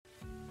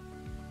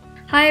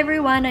Hi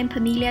everyone, I'm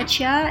Pamelia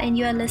Chia and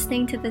you are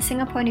listening to the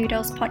Singapore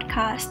Noodles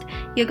podcast,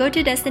 your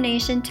go-to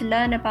destination to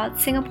learn about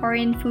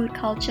Singaporean food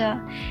culture.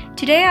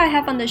 Today I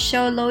have on the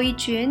show Loh Yi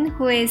Jun,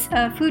 who is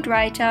a food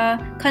writer,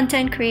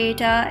 content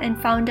creator and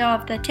founder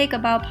of the Take a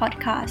Bow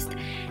podcast.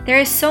 There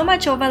is so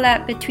much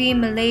overlap between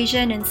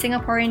Malaysian and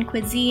Singaporean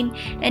cuisine,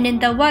 and in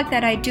the work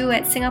that I do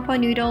at Singapore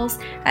Noodles,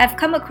 I've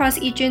come across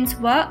Yi Jun's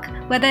work,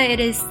 whether it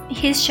is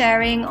his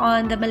sharing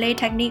on the Malay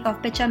technique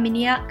of pecah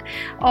minyak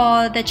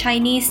or the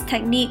Chinese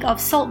technique of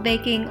salt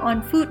baking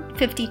on Food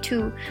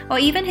 52, or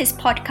even his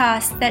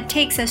podcast that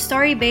takes a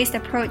story-based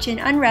approach in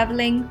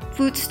unraveling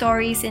food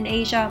stories in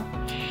Asia.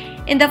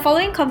 In the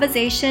following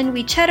conversation,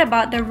 we chat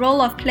about the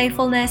role of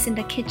playfulness in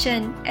the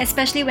kitchen,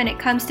 especially when it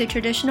comes to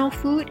traditional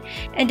food,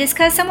 and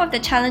discuss some of the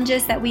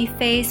challenges that we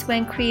face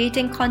when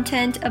creating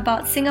content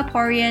about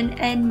Singaporean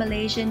and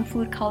Malaysian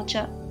food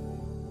culture.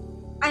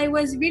 I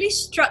was really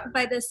struck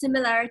by the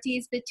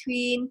similarities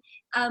between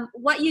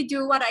what you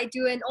do, what I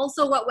do, and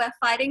also what we're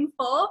fighting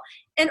for,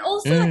 and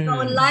also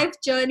our life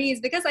journeys,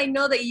 because I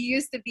know that you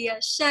used to be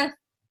a chef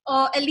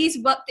or at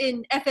least worked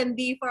in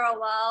F&B for a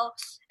while.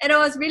 And I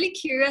was really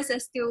curious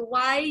as to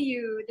why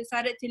you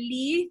decided to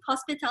leave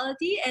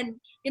hospitality and,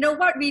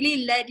 what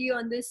really led you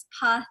on this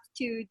path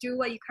to do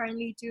what you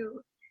currently do.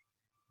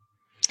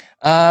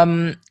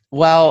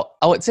 Well,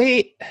 I would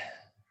say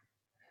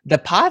the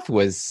path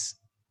was,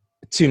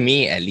 to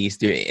me at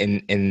least,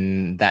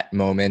 in that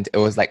moment, it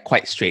was like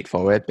quite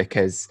straightforward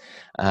because,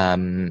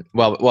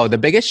 the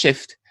biggest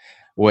shift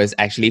was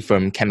actually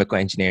from chemical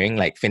engineering,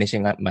 like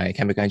finishing up my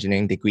chemical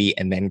engineering degree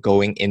and then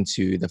going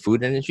into the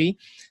food industry.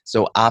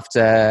 So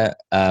after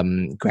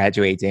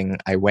graduating,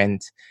 I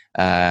went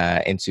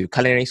into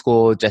culinary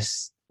school,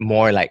 just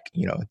more like,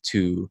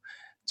 to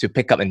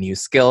pick up a new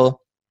skill,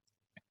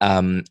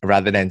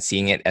 rather than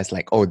seeing it as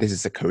like, oh, this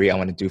is a career I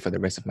want to do for the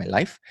rest of my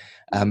life.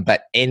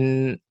 But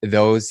in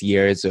those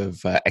years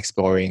of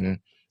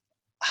exploring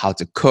how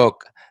to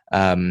cook,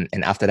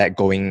 and after that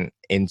going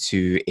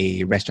into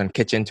a restaurant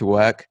kitchen to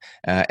work,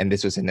 and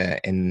this was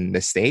in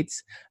the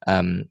States.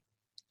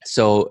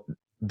 So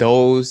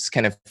those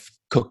kind of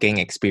cooking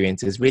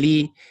experiences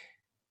really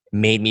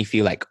made me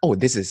feel like, oh,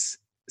 this is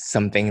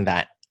something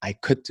that I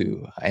could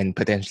do and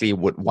potentially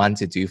would want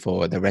to do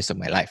for the rest of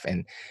my life.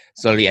 And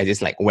slowly I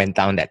just like went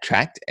down that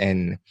track,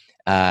 and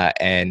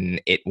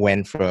it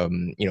went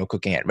from,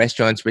 cooking at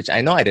restaurants, which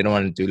I know I didn't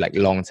want to do like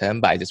long term,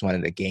 but I just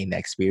wanted to gain the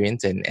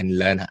experience and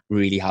learn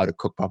really how to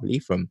cook properly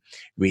from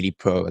really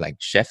pro like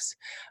chefs.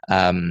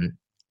 And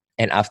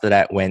after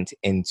that went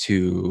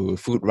into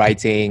food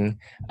writing,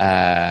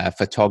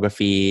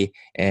 photography,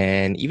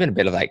 and even a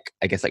bit of like,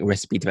 I guess like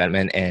recipe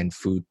development and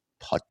food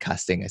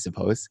podcasting, I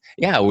suppose.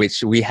 Yeah,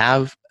 which we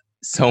have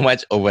so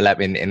much overlap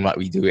in what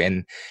we do.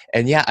 And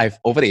yeah,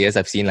 over the years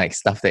I've seen like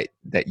stuff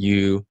that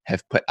you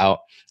have put out,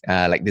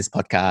 like this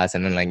podcast,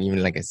 and then like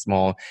even like a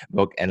small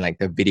book and like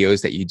the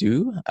videos that you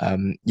do.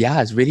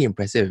 Yeah, it's really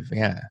impressive.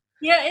 Yeah.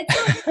 Yeah,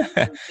 it's so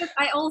because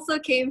I also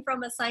came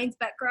from a science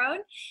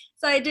background.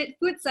 So I did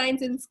food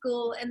science in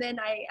school, and then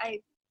I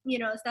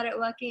started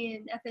working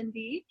in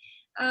F&B.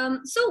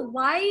 So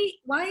why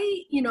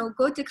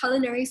go to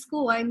culinary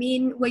school? I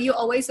mean, were you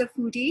always a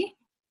foodie?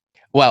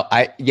 Well,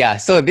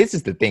 so this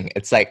is the thing.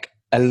 It's like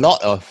a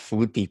lot of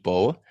food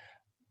people,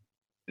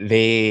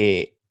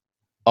 they,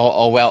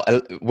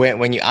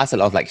 when you ask a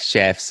lot of like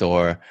chefs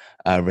or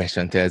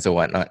restaurateurs or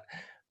whatnot,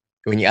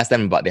 when you ask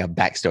them about their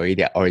backstory,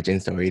 their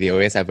origin story, they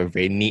always have a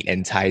very neat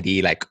and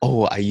tidy, like,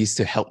 oh, I used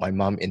to help my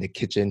mom in the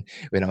kitchen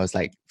when I was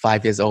like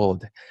 5 years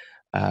old,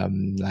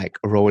 like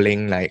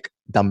rolling like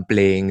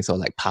dumplings or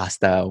like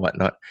pasta or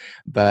whatnot.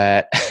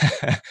 But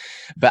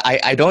but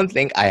I don't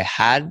think I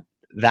had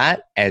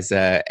that as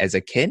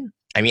a kid.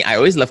 I mean, I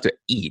always loved to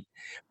eat,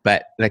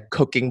 but the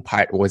cooking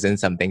part wasn't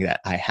something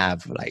that I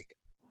have like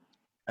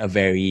a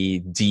very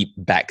deep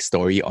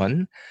backstory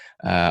on,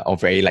 or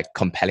very like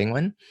compelling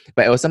one.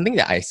 But it was something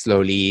that I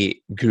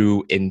slowly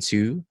grew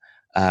into,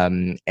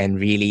 and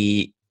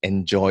really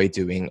enjoy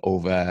doing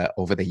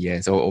over the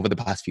years, or over the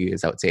past few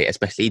years, I would say,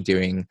 especially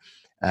during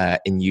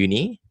in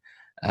uni.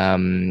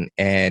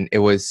 And it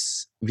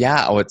was,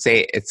 I would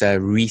say it's a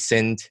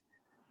recent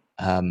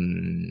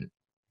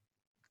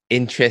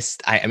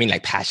interest. I mean,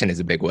 like passion is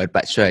a big word,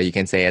 but sure, you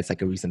can say it's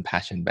like a recent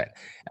passion, but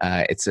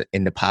it's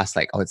in the past,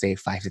 like I would say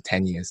 5 to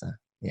 10 years.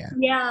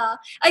 Yeah,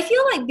 I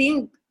feel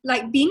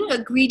like being a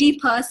greedy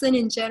person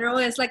in general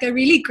is like a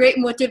really great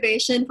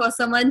motivation for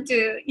someone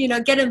to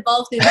get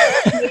involved in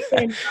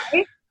life.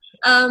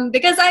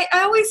 Because I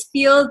always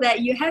feel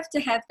that you have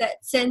to have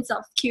that sense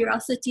of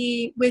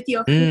curiosity with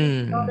your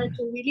food in order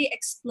to really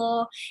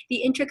explore the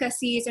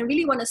intricacies and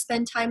really want to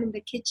spend time in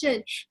the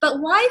kitchen.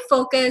 But why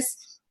focus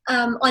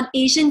on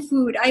Asian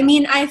food? I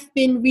mean, I've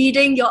been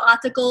reading your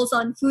articles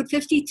on Food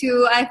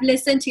 52. I've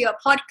listened to your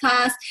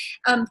podcast,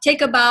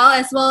 Take a Bow,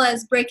 as well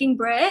as Breaking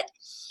Bread.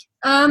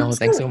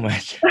 Thanks so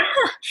much.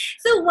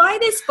 So why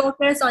this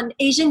focus on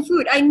Asian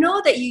food? I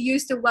know that you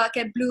used to work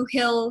at Blue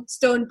Hill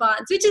Stone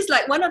Barns, which is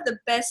like one of the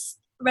best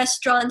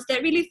restaurants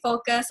that really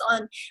focus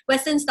on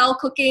Western style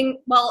cooking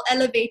while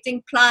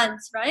elevating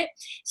plants, right?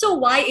 So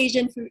why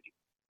Asian food?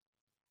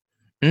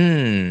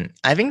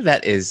 I think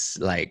that is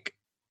like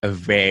a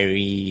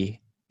very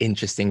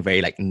interesting,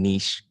 very like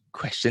niche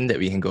question that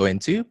we can go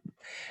into.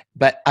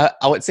 But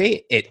I would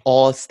say it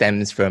all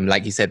stems from,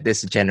 like you said,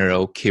 this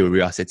general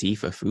curiosity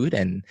for food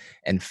and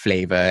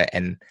flavor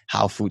and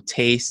how food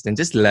tastes and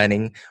just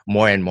learning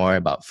more and more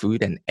about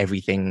food and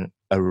everything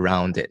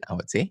around it, I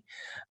would say.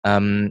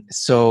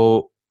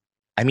 So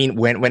I mean,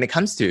 when it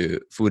comes to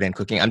food and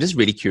cooking, I'm just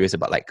really curious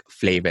about like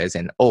flavors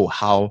and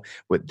how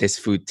would this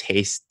food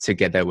taste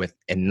together with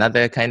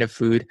another kind of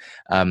food?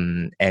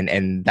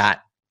 And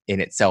that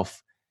in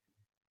itself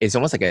is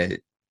almost like a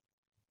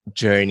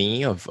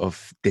journey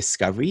of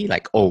discovery.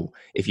 Like,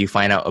 if you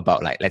find out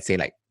about like, let's say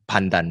like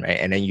pandan, right?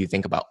 And then you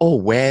think about,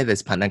 where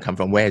does pandan come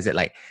from? Where is it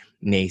like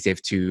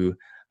native to?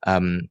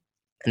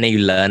 And then you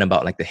learn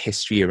about like the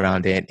history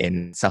around it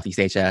in Southeast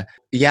Asia.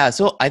 Yeah,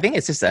 so I think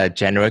it's just a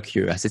general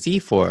curiosity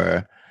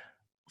for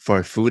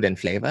food and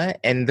flavor.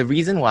 And the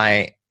reason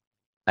why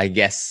I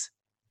guess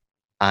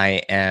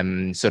I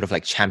am sort of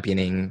like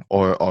championing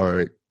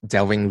or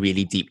delving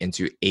really deep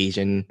into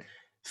Asian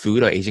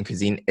food or Asian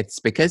cuisine, it's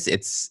because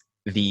it's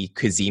the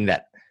cuisine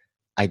that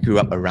I grew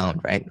up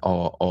around, right?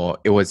 Or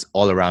it was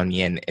all around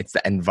me, and it's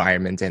the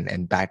environment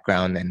and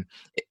background. And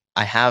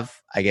I have,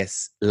 I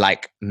guess,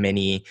 like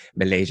many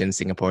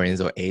Malaysians,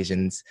 Singaporeans, or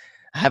Asians,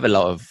 I have a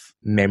lot of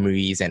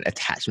memories and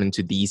attachment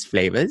to these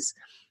flavors.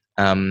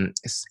 And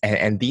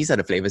these are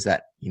the flavors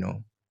that,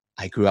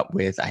 I grew up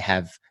with. I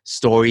have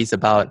stories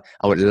about.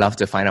 I would love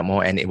to find out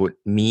more, and it would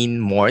mean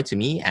more to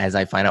me as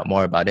I find out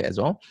more about it as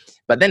well.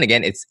 But then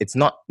again, it's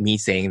not me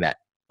saying that,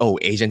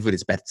 Asian food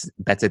is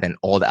better than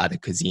all the other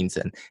cuisines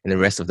and in the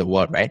rest of the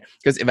world, right?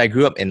 Because if I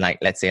grew up in like,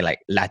 let's say like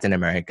Latin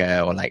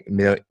America or like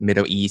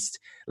Middle East,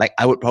 like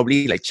I would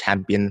probably like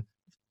champion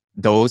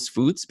those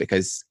foods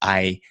because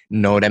I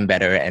know them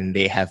better and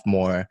they have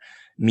more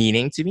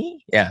meaning to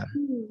me. Yeah.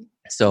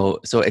 So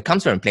it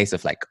comes from a place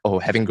of like,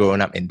 having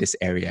grown up in this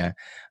area,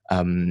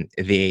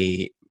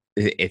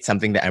 it's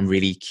something that I'm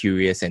really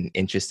curious and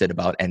interested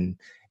about, and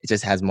it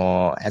just has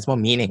more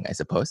meaning, I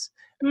suppose.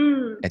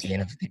 At the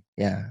end of the day.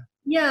 Yeah.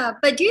 Yeah,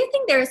 but do you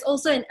think there is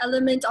also an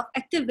element of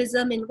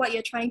activism in what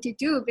you're trying to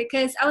do?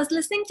 Because I was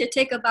listening to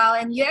Take a Bow,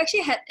 and you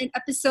actually had an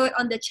episode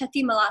on the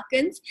Chetty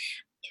Malakans.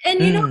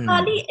 And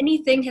hardly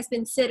anything has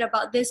been said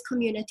about this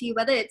community,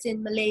 whether it's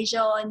in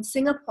Malaysia or in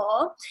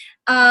Singapore.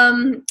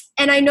 And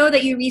I know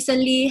that you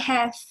recently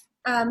have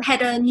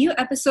had a new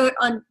episode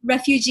on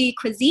refugee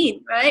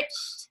cuisine, right?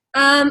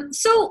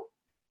 So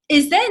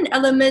is there an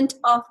element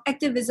of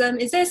activism?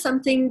 Is there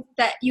something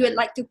that you would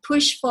like to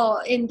push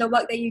for in the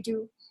work that you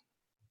do?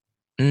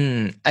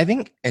 I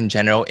think in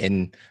general,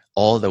 in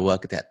all the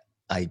work that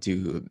I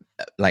do,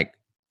 like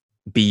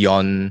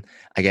beyond,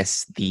 I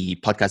guess, the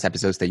podcast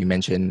episodes that you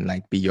mentioned,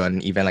 like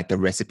beyond even like the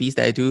recipes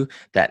that I do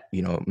that,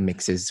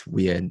 mixes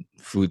weird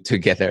food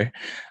together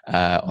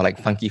or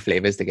like funky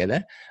flavors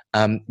together.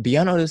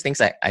 Beyond all those things,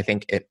 I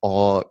think it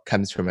all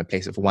comes from a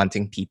place of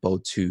wanting people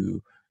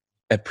to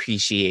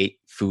appreciate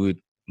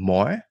food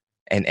more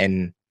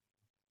and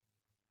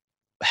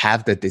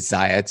have the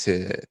desire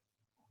to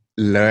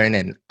learn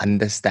and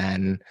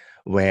understand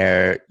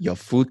where your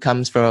food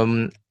comes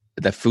from,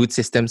 the food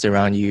systems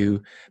around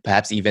you,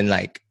 perhaps even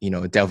like,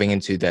 delving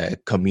into the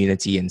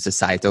community and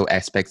societal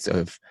aspects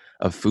of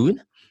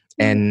food.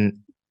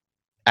 And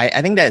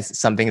I think that's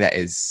something that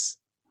is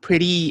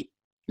pretty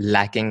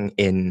lacking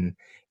in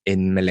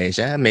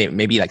Malaysia.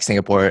 Maybe like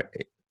Singapore,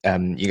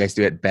 you guys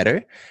do it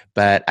better,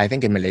 but I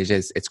think in Malaysia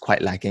it's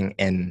quite lacking,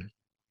 and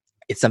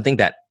it's something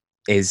that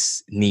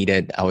is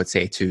needed, I would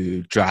say,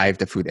 to drive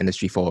the food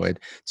industry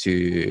forward,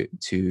 to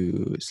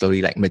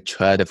slowly like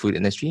mature the food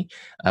industry.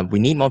 We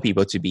need more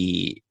people to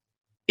be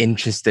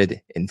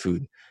interested in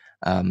food.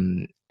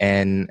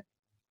 And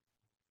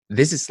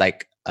this is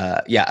like,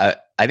 I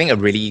think a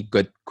really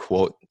good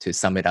quote to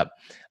sum it up.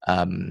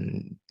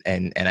 And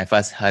I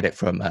first heard it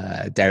from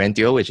Darren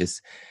Teo, which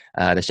is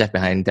the chef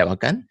behind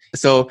Dewakan.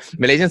 So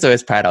Malaysians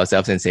always pride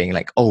ourselves in saying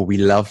like, we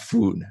love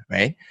food,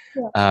 right?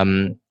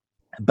 Yeah.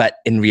 But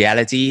in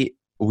reality,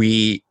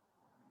 what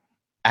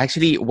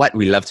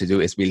we love to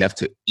do is we love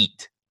to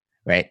eat,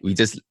 right? We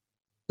just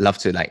love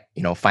to like,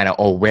 find out,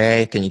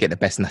 where can you get the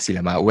best nasi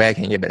lemak? Where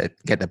can you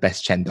get the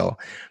best chendol?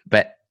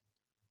 But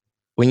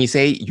when you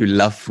say you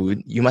love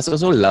food, you must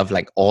also love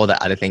like all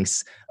the other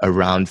things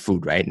around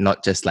food, right?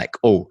 Not just like,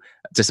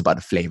 just about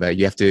the flavor.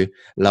 You have to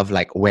love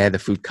like where the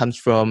food comes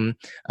from.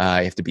 You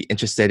have to be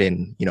interested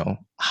in,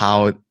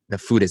 how the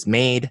food is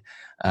made,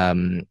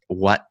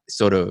 what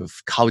sort of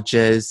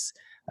cultures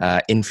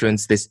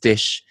influence this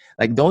dish.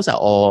 Like those are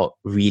all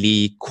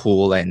really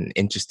cool and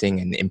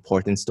interesting and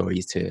important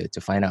stories to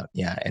find out.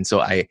 Yeah. And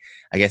so I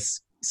guess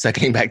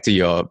circling back to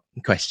your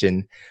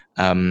question,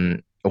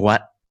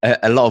 what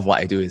a lot of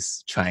what I do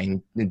is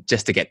trying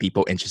just to get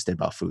people interested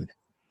about food.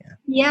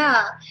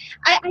 Yeah,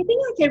 I think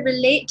I can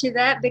relate to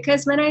that,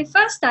 because when I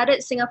first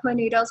started Singapore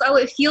Noodles, I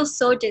would feel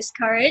so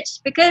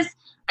discouraged because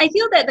I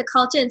feel that the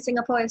culture in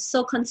Singapore is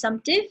so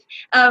consumptive,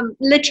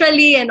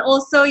 literally, and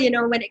also,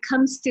 when it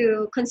comes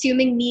to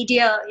consuming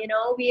media,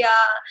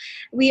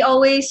 we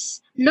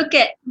always look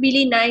at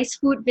really nice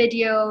food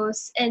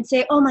videos and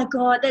say, oh my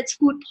God, that's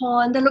food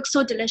porn, that looks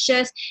so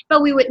delicious.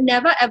 But we would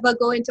never ever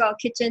go into our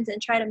kitchens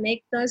and try to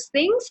make those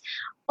things.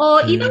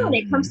 Or even when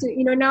it comes to,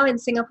 now in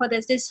Singapore,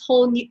 there's this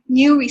whole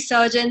new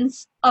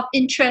resurgence of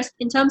interest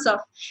in terms of,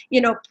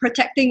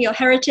 protecting your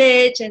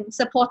heritage and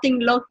supporting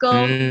local.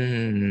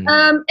 And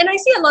I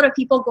see a lot of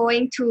people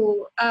going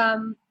to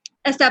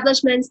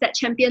establishments that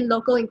champion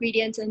local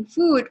ingredients and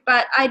food,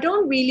 but I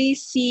don't really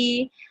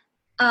see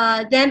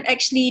them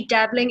actually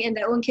dabbling in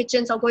their own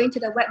kitchens or going to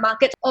the wet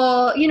market,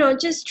 or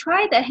just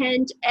try their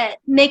hand at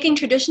making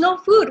traditional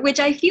food, which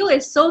I feel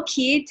is so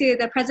key to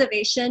the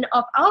preservation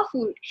of our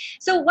food.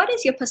 So what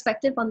is your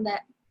perspective on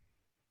that?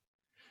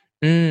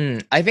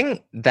 I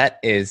think that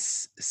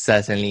is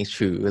certainly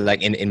true.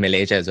 Like in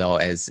Malaysia as well,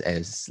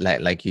 as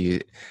like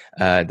you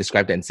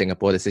described it in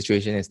Singapore, the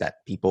situation is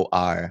that people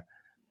are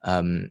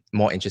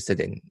more interested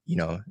in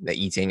the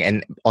eating,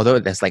 and although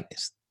there's like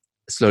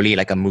slowly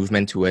like a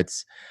movement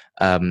towards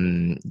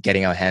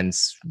getting our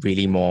hands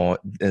really more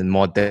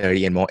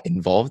dirty and more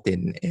involved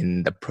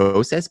in the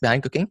process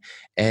behind cooking.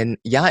 And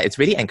yeah, it's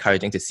really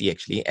encouraging to see,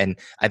 actually. And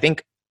I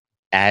think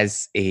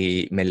as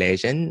a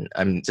Malaysian,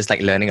 I'm just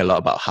like learning a lot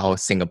about how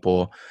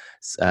Singapore's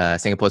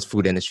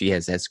food industry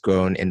has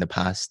grown in the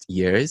past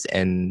years.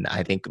 And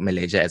I think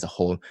Malaysia as a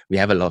whole, we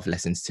have a lot of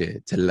lessons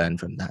to learn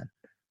from that.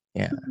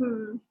 Yeah.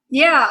 Mm-hmm.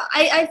 Yeah,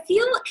 I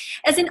feel,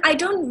 as in, I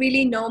don't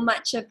really know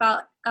much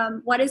about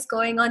what is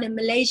going on in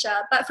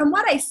Malaysia, but from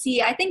what I see,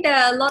 I think there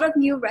are a lot of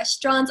new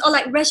restaurants, or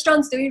like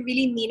restaurants doing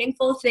really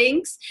meaningful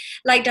things,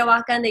 like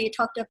Dawakan that you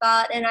talked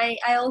about. And I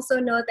also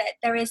know that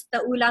there is the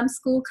Ulam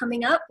School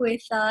coming up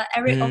with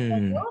Eric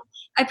Ofono.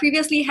 I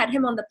previously had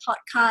him on the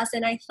podcast,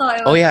 and I thought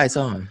it was I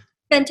saw him.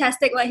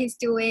 Fantastic what he's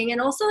doing. And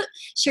also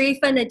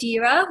Sharifa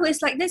Nadira, who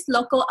is like this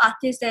local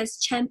artist that's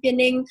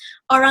championing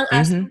Orang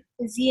Asli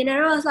cuisine. And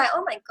I was like,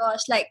 oh my gosh,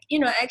 like,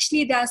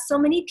 actually there are so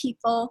many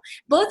people,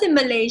 both in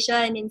Malaysia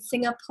and in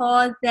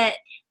Singapore, that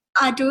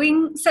are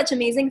doing such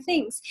amazing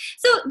things.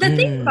 So the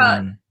thing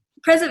about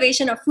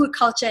preservation of food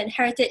culture and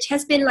heritage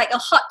has been like a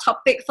hot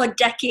topic for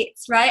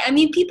decades, right? I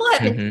mean, people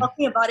have been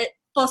talking about it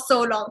for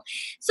so long.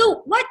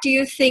 So what do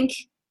you think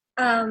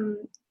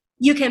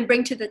you can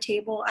bring to the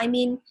table? I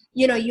mean,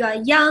 you are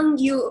young,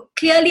 you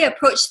clearly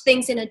approach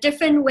things in a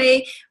different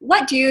way.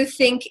 What do you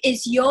think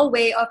is your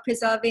way of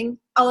preserving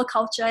our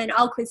culture and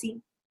our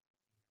cuisine?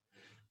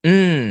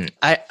 That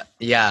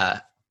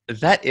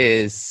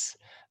is,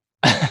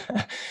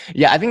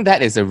 I think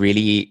that is a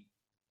really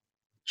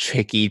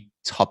tricky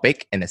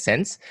topic in a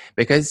sense,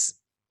 because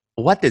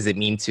what does it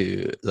mean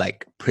to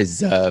like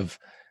preserve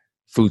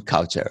food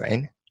culture,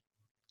 right?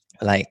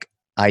 Like,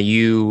 are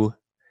you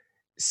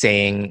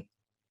saying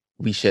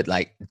we should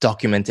like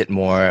document it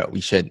more,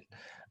 we should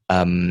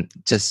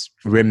just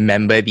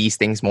remember these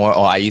things more?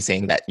 Or are you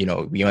saying that,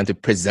 we want to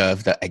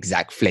preserve the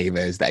exact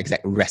flavors, the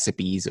exact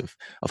recipes of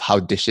how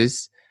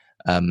dishes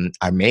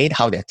are made,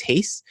 how they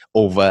taste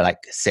over like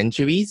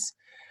centuries?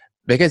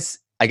 Because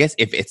I guess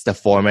if it's the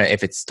former,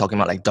 if it's talking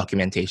about like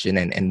documentation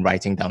and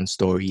writing down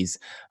stories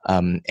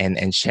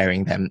and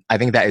sharing them, I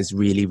think that is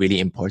really,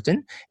 really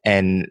important.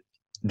 And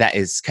that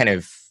is kind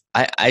of,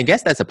 I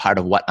guess that's a part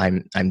of what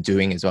I'm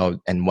doing as well,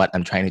 and what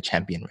I'm trying to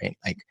champion, right?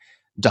 Like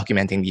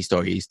documenting these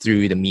stories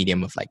through the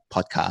medium of like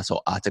podcasts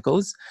or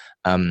articles.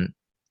 And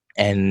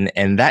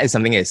that is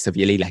something that is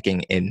severely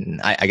lacking in,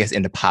 I guess,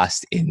 in the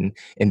past in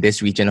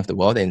this region of the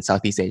world, in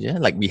Southeast Asia.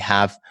 Like we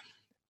have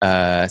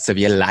a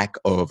severe lack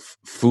of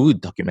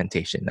food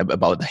documentation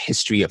about the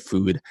history of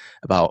food,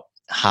 about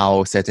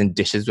how certain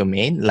dishes were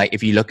made. Like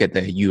if you look at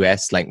the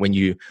US, like when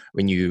you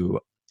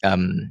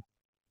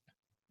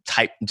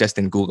type just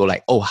in Google,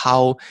 like,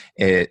 how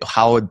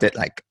did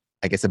like,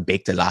 I guess, a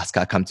baked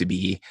Alaska come to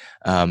be,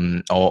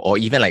 or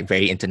even like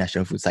very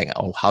international foods, like,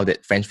 how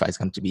did French fries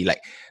come to be? Like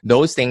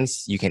those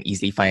things you can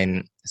easily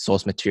find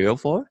source material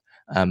for,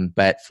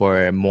 but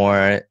for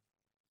more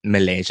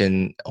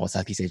Malaysian or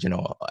Southeast Asian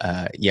or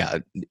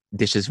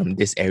dishes from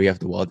this area of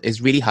the world, it's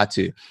really hard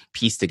to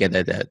piece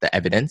together the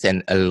evidence.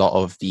 And a lot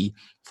of the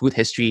food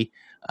history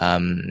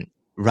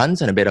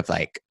runs on a bit of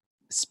like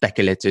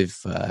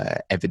speculative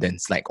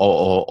evidence, like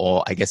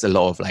or I guess a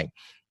lot of like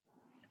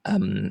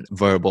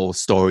verbal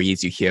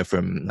stories you hear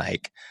from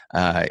like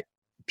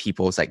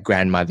people's like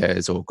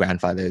grandmothers or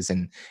grandfathers,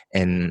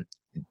 and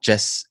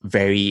just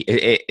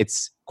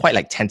it's quite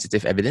like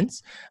tentative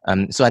evidence.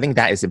 So I think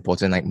that is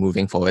important, like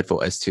moving forward,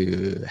 for us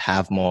to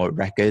have more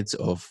records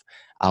of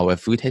our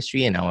food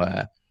history and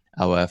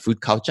our food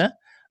culture.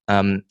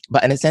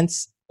 But in a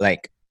sense,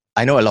 like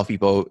I know a lot of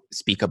people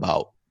speak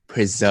about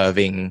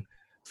preserving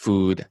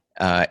food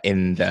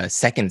in the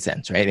second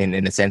sense, right?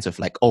 In the sense of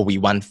like, we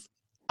want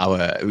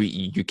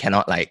you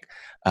cannot like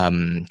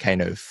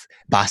kind of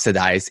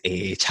bastardize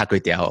a char kway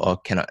teow, or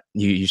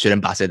you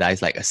shouldn't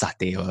bastardize like a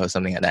satay or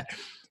something like that.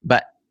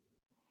 But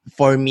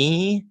for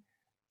me,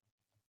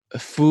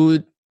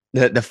 food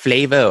the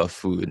flavor of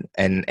food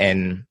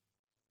and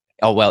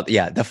oh well,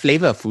 yeah, the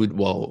flavor of food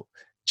will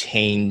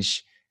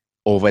change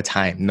over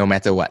time, no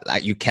matter what.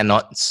 Like you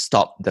cannot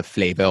stop the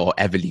flavor or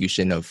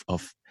evolution of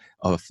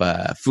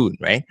food,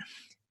 right?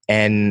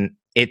 And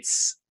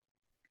it's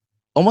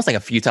almost like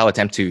a futile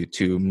attempt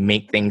to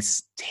make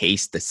things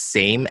taste the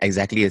same,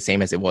 exactly the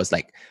same as it was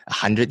like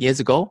 100 years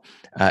ago.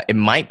 It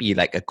might be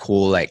like a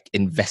cool, like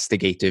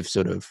investigative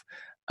sort of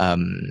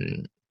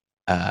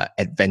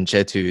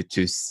adventure to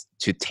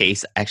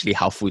taste actually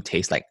how food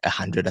tastes like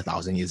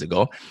 1,000 years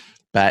ago.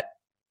 But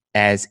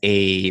as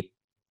if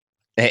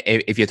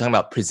you're talking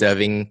about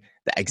preserving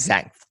the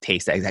exact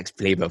taste, the exact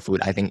flavor of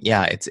food, I think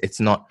it's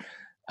not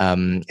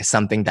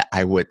something that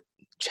I would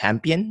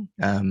champion.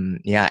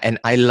 And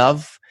I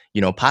love,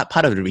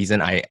 part of the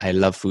reason I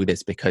love food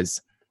is because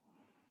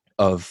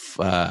of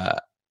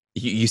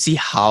you see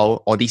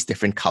how all these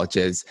different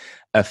cultures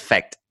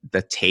affect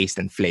the taste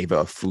and flavor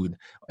of food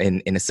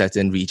in a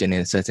certain region,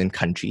 in a certain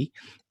country.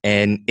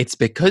 And it's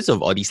because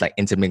of all these like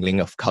intermingling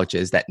of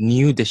cultures that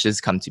new dishes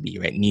come to be,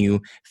 right?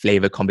 New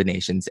flavor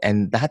combinations.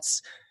 And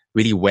that's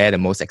really where the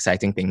most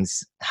exciting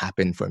things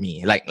happen for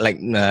me. Like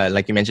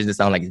you mentioned just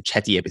now, like the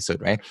Chetty episode,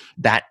 right?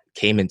 That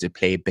came into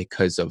play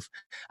because of,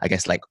 I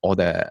guess, like all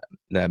the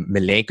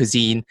Malay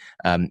cuisine,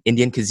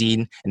 Indian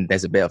cuisine, and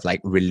there's a bit of like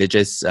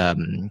religious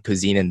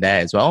cuisine in there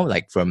as well,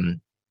 like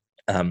from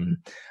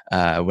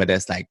whether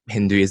it's like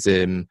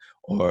Hinduism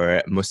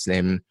or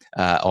Muslim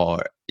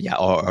or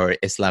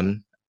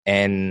Islam.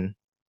 And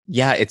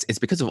yeah, it's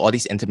because of all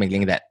these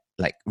intermingling that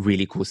like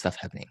really cool stuff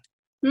happening.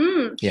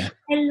 Yeah.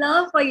 I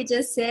love what you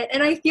just said,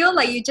 and I feel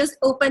like you just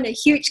opened a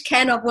huge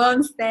can of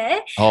worms there.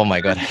 Oh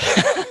my god.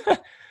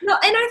 No,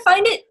 and I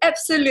find it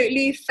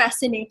absolutely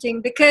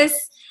fascinating because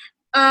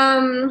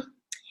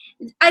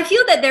I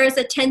feel that there is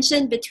a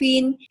tension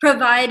between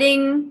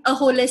providing a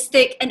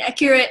holistic and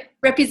accurate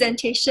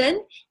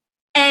representation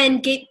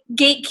and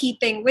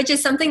gatekeeping, which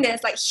is something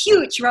that's like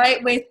huge,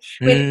 right? With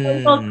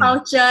local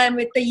culture and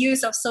with the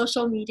use of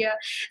social media.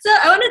 So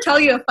I want to tell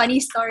you a funny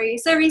story.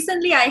 So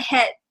recently I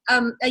had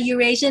a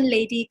Eurasian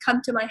lady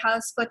come to my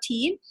house for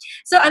tea.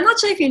 So I'm not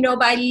sure if you know,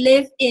 but I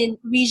live in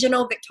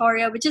regional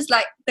Victoria, which is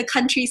like the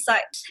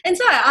countryside. And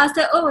so I asked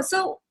her,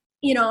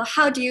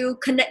 how do you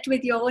connect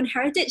with your own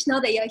heritage now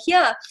that you're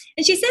here?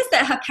 And she says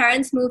that her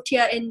parents moved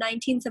here in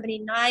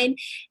 1979.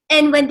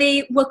 And when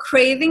they were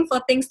craving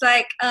for things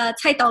like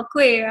cai tao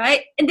kueh,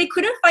 right? And they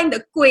couldn't find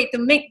the kueh to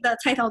make the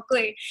cai tao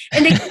kueh.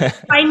 And they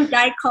couldn't find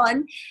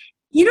daikon.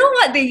 You know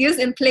what they used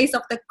in place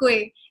of the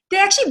kueh? They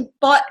actually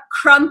bought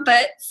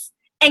crumpets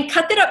and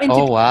cut it up into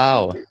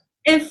pieces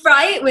and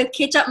fry it with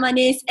ketchup,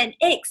 mayonnaise, and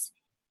eggs.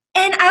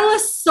 And I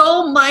was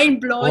so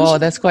mind blown. Oh,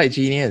 that's quite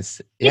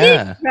genius. Yeah.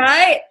 It is,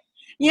 right?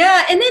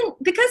 Yeah, and then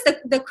because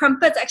the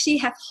crumpets actually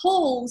have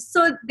holes,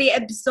 so they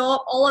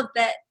absorb all of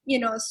that,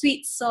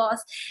 sweet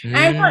sauce. And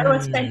I thought it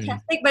was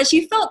fantastic, but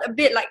she felt a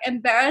bit like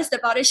embarrassed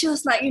about it. She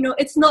was like,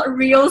 it's not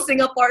real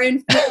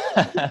Singaporean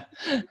food.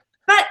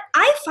 But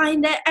I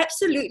find that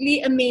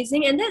absolutely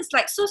amazing, and that's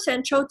like so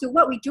central to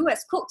what we do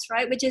as cooks,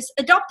 right? Which is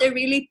adopt a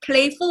really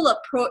playful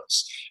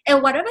approach,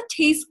 and whatever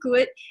tastes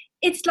good,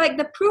 it's like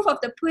the proof of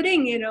the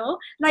pudding,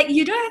 Like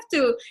you don't have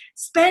to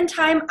spend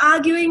time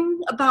arguing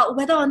about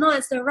whether or not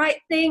it's the right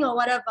thing or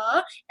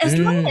whatever. As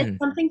long as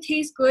something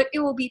tastes good, it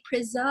will be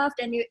preserved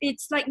and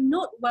it's like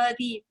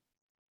noteworthy.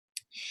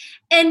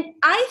 And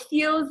I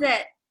feel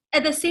that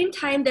at the same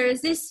time, there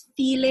is this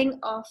feeling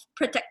of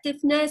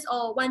protectiveness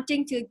or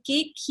wanting to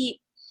gatekeep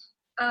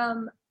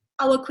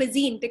our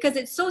cuisine because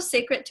it's so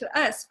sacred to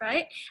us,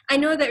 right? I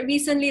know that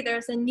recently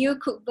there's a new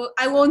cookbook.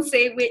 I won't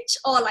say which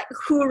or like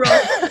who wrote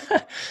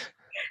it.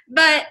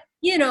 But,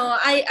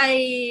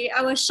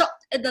 I was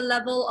shocked at the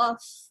level of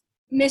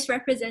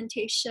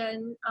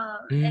misrepresentation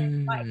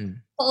and like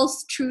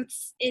false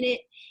truths in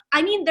it.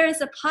 I mean,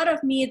 there's a part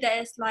of me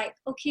that is like,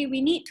 okay,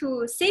 we need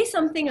to say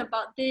something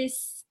about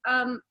this.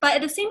 But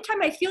at the same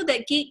time, I feel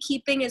that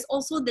gatekeeping is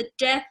also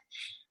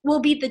will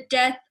be the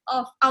death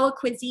of our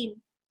cuisine,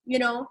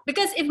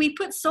 because if we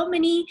put so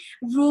many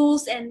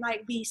rules and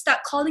like we start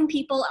calling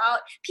people out,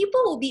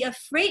 people will be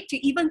afraid to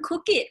even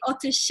cook it or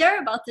to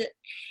share about it.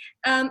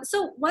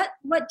 So what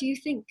do you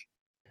think?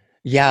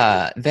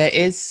 Yeah, there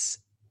is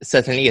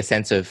certainly a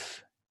sense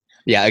of,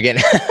 again,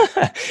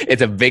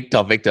 it's a big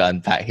topic to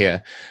unpack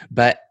here,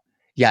 but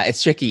yeah,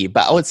 it's tricky.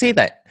 But I would say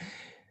that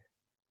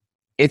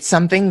it's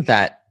something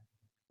that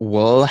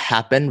will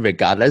happen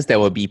regardless. There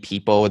will be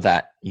people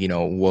that,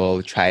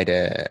 will try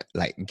to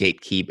like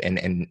gatekeep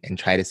and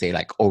try to say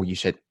like, oh, you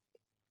should,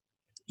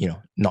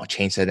 not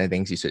change certain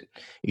things.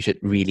 You should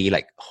really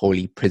like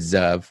wholly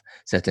preserve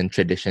certain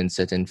traditions,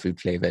 certain food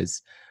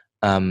flavors.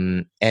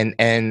 And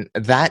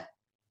that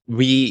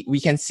we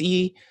can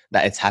see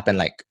that it's happened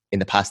like in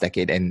the past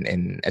decade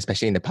and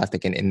especially in the past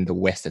decade in the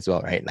West as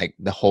well, right? Like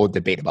the whole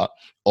debate about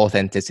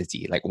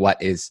authenticity, like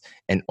what is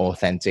an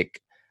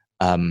authentic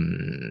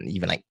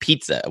even like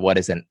pizza, what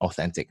is an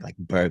authentic like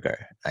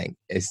burger? Like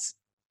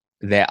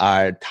there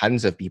are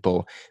tons of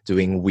people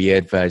doing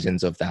weird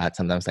versions of that,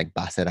 sometimes like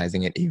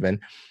bastardizing it even.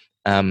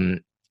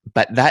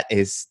 but that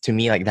is, to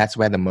me, like that's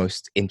where the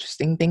most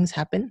interesting things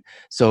happen.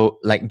 So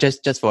like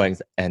just for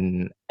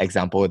an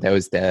example, there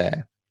was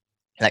the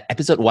like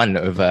episode 1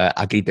 of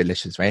Ugly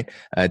Delicious, right?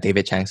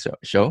 David Chang's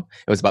show.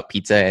 It was about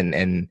pizza,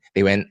 and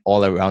they went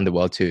all around the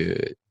world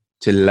to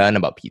learn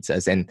about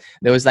pizzas. And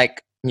there was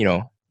like, you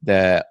know,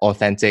 the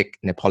authentic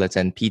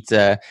Neapolitan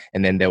pizza,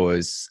 and then there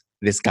was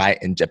this guy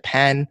in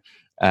Japan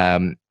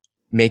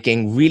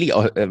making really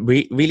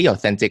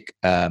authentic,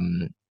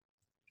 almost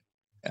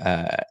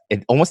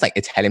like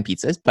Italian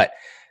pizzas. But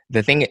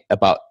the thing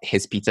about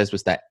his pizzas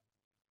was that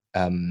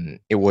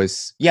it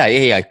was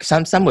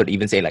some would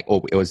even say like,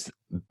 oh, it was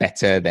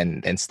better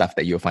than stuff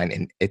that you'll find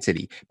in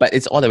Italy, but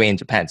it's all the way in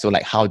Japan. So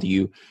like, how do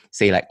you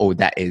say like, oh,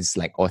 that is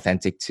like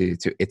authentic to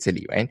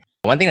Italy, right?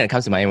 One thing that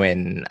comes to mind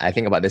when I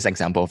think about this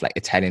example of like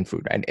Italian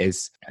food, right,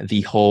 is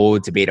the whole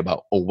debate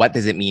about, oh, what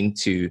does it mean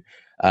to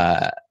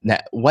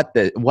what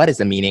is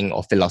the meaning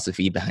or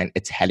philosophy behind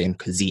Italian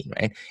cuisine,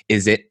 right?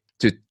 Is it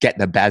to get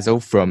the basil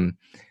from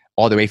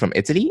all the way from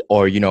Italy,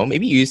 or, you know,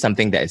 maybe use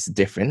something that is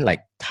different,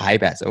 like Thai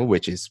basil,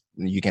 which is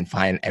you can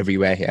find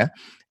everywhere here,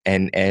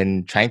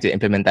 and trying to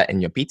implement that in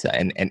your pizza.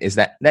 And is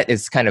that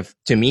is kind of,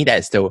 to me, that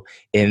is still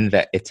in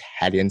the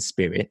Italian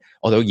spirit.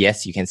 Although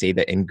yes, you can say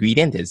the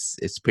ingredient is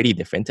pretty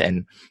different,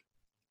 and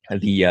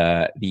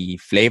the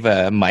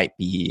flavor might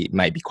be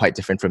quite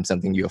different from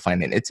something you'll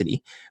find in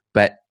Italy.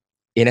 But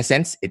in a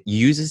sense, it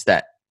uses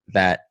that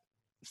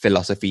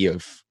philosophy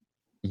of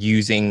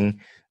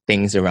using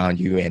things around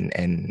you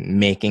and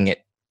making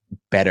it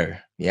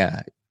better.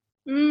 Yeah.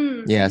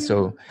 Yeah.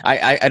 So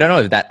I don't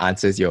know if that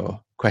answers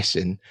your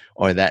question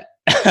or that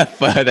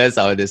furthers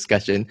our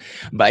discussion.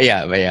 But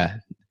yeah.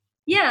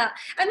 Yeah,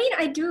 I mean,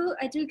 I do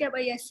get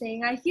what you're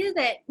saying. I feel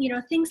that, you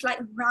know, things like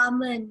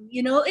ramen,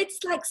 you know,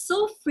 it's like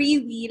so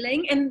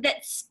freewheeling, and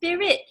that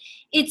spirit,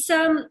 it's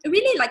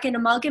really like an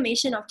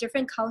amalgamation of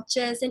different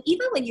cultures. And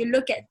even when you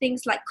look at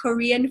things like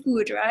Korean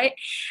food, right?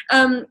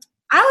 I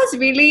was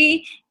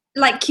really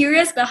like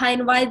curious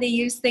behind why they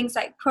use things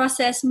like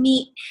processed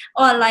meat,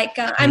 or like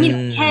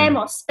ham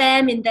or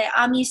spam in their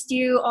army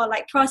stew, or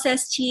like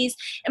processed cheese.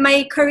 And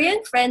my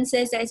Korean friend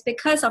says that it's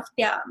because of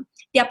their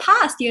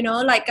past, you know,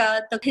 like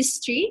the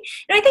history.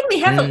 And I think we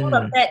have a lot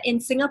of that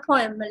in Singapore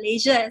and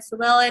Malaysia as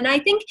well. And I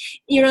think,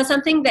 you know,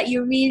 something that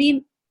you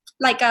really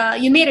like,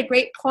 you made a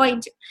great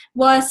point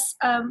was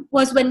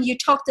when you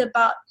talked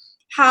about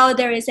how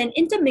there is an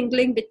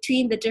intermingling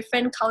between the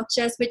different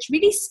cultures, which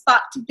really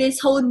sparked this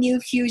whole new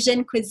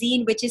fusion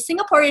cuisine, which is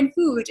Singaporean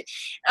food.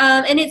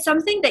 And it's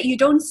something that you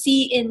don't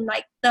see in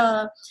like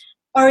the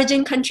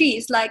origin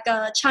countries like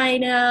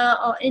China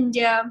or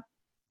India.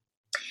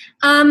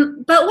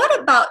 But what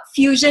about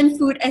fusion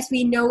food as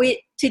we know it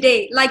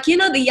today? Like, you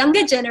know, the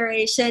younger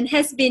generation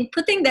has been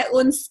putting their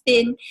own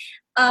spin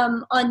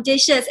on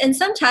dishes. And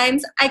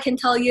sometimes I can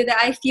tell you that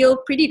I feel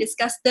pretty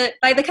disgusted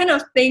by the kind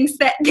of things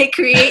that they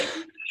create.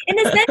 In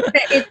the sense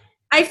that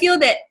I feel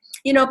that,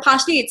 you know,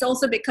 partially it's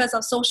also because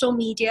of social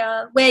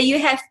media, where you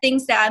have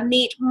things that are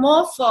made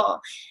more for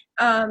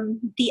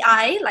the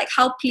eye, like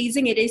how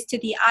pleasing it is to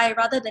the eye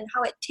rather than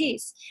how it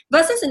tastes,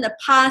 versus in the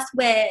past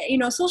where, you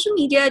know, social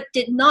media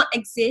did not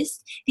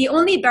exist. The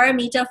only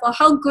barometer for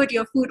how good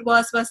your food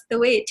was the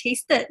way it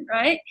tasted,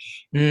 right?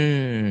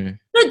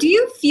 So do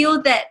you feel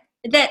that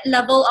that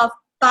level of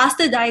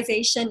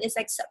bastardization is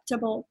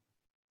acceptable?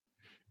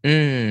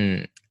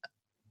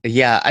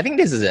 Yeah, I think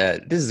this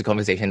is a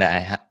conversation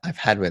that I've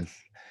had with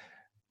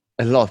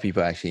a lot of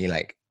people, actually,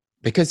 like,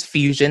 because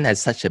fusion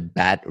has such a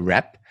bad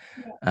rep.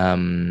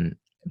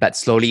 But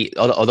slowly,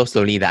 although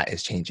slowly, that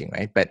is changing,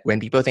 right? But when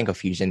people think of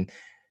fusion,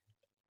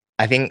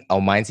 I think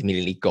our minds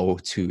immediately go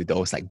to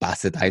those like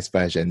bastardized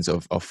versions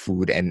of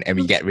food, and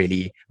we get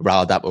really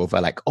riled up over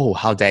like, oh,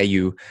 how dare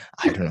you,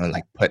 I don't know,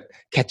 like put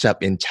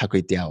ketchup in char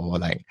kway teow, or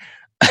like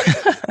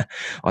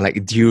or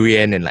like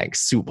durian in like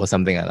soup or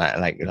something like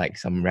that, like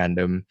some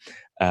random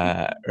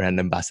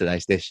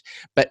bastardized dish.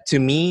 But to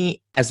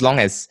me, as long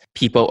as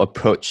people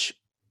approach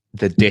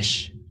the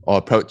dish or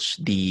approach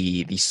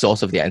the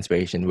source of their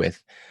inspiration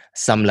with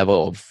some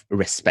level of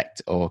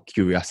respect or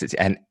curiosity,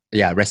 and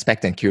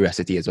respect and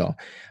curiosity as well,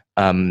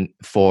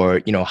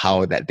 for, you know,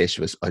 how that dish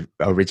was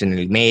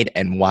originally made,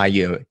 and why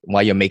you're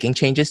making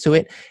changes to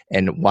it,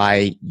 and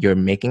why you're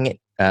making it,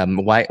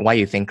 why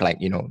you think,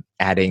 like, you know,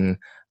 adding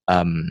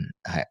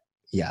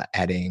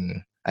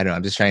adding, I don't know,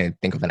 I'm just trying to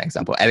think of an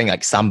example, adding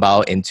like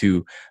sambal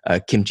into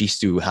kimchi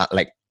stew,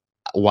 like,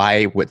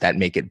 why would that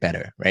make it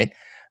better, right?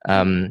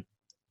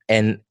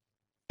 And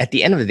at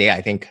the end of the day,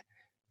 I think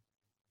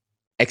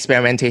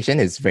experimentation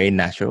is very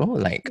natural.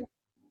 Like,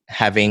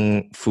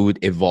 having food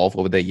evolve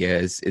over the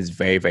years is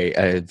very, very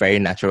a very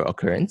natural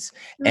occurrence.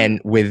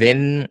 And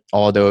within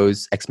all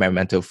those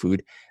experimental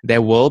food,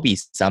 there will be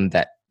some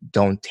that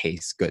don't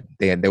taste good.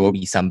 There will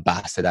be some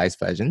bastardized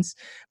versions,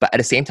 but at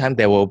the same time,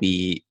 there will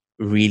be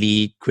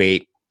really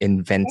great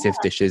inventive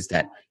dishes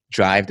that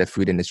drive the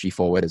food industry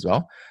forward as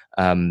well.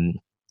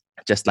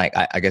 Just like,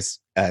 I guess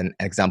an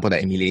example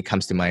that immediately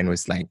comes to mind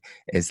is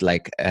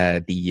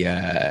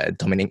the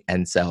Dominique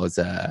Ansel's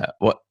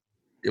what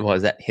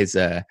was that, his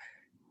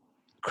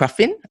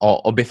Cruffin,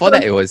 or before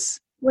that it was.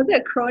 Was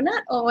it a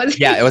cronut or was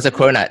Yeah, it was a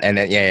cronut, and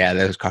then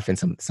there was Cruffin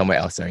somewhere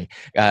else. Sorry,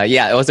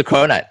 it was a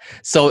cronut.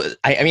 So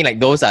I mean, like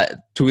those are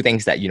two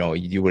things that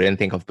you wouldn't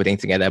think of putting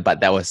together, but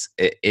that was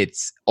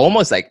it's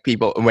almost like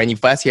people when you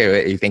first hear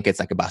it, you think it's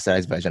like a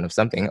bastardized version of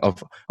something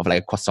of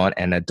like a croissant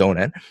and a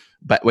donut,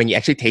 but when you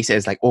actually taste it,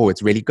 it's like, oh,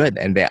 it's really good,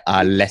 and there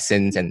are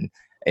lessons and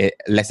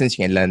lessons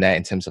you can learn there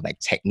in terms of like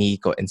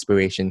technique or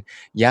inspiration.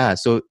 Yeah,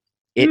 so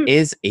it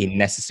is a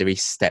necessary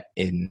step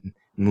in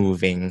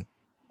moving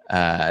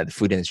the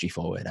food industry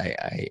forward,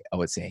 I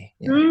would say.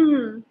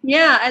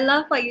 Yeah, I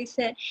love what you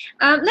said.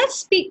 Let's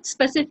speak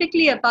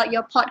specifically about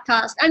your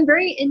podcast. I'm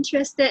very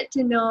interested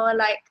to know,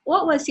 like,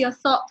 what was your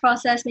thought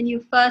process when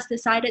you first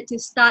decided to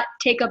start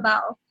Take a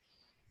Bow?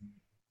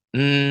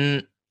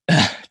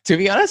 To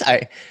be honest,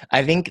 I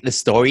think the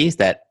stories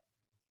that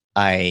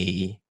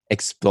I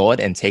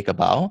explored and Take a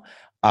Bow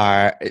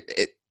are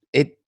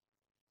it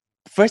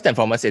first and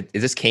foremost, it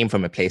just came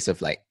from a place of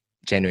like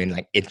genuine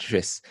like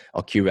interest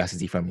or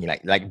curiosity from me.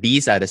 Like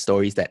these are the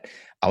stories that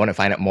I want to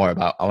find out more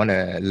about. I want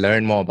to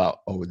learn more about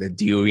the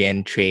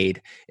durian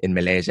trade in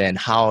Malaysia and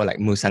how like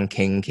Musang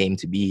King came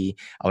to be.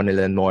 I want to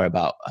learn more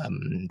about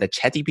the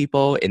Chetty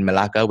people in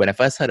Malacca. When I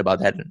first heard about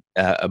them,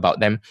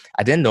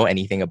 I didn't know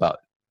anything about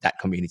that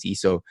community.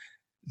 So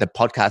the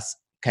podcast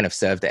kind of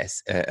served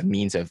as a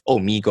means of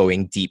me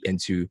going deep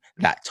into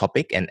that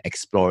topic and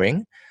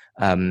exploring.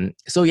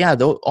 So yeah,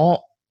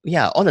 all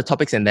the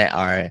topics in there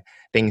are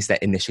things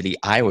that initially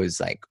I was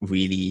like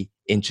really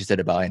interested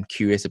about and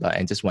curious about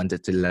and just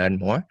wanted to learn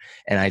more.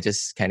 And I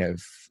just kind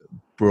of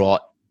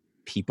brought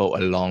people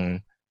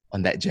along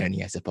on that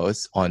journey, I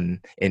suppose, in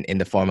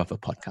the form of a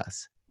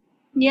podcast.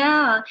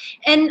 Yeah,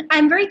 and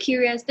I'm very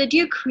curious, did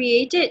you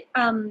create it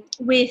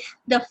with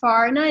the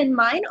foreigner in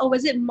mind, or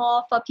was it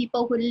more for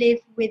people who live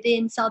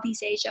within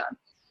Southeast Asia?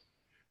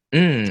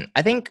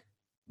 I think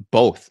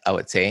both, I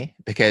would say,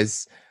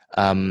 because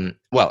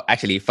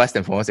actually, first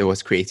and foremost, it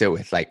was created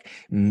with like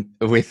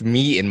with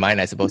me in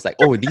mind, I suppose. Like,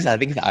 these are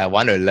things that I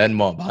want to learn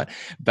more about.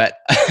 But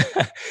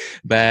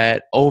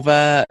but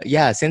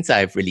since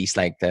I've released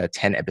like the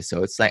 10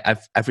 episodes, like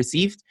I've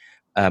received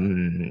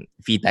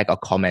feedback or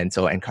comments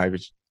or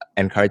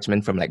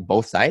encouragement from like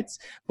both sides,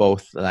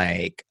 both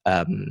like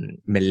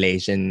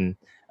Malaysian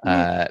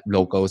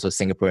locals or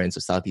Singaporeans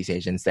or Southeast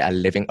Asians that are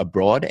living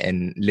abroad,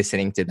 and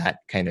listening to that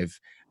kind of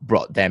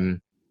brought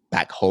them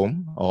back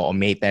home or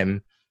made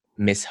them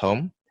miss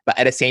home. But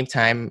at the same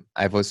time,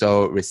 I've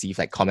also received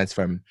like comments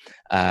from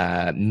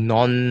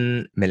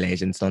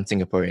non-Malaysians,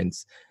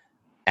 non-Singaporeans.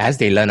 As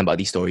they learn about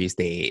these stories,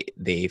 they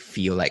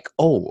feel like,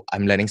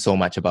 I'm learning so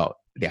much about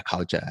their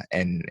culture,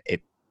 and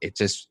it's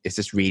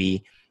just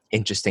really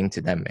interesting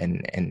to them.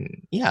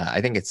 And yeah,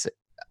 I think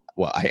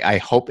I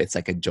hope it's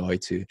like a joy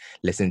to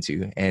listen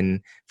to.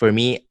 And for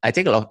me, I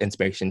take a lot of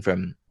inspiration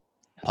from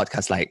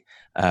podcasts like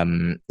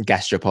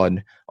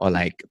Gastropod or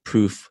like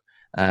Proof.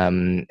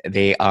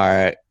 They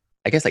are,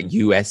 I guess, like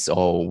US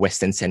or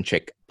Western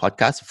centric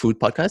podcasts, food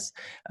podcasts.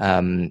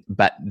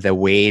 But the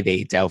way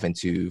they delve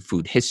into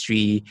food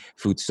history,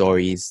 food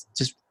stories,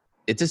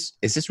 it's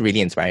just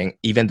really inspiring.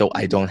 Even though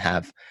I don't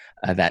have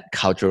that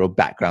cultural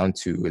background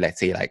to, let's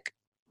say, like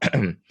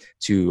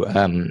to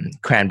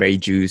cranberry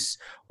juice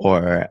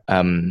or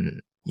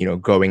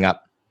growing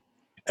up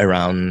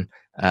around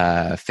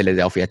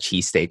Philadelphia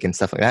cheesesteak and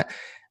stuff like that.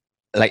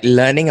 Like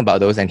learning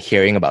about those and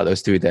hearing about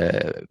those through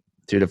the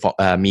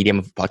medium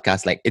of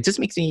podcast, like it just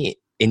makes me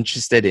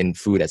interested in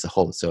food as a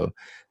whole. So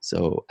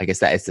I guess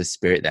that is the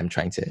spirit that I'm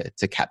trying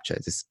to capture,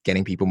 just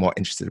getting people more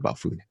interested about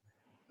food,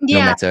 no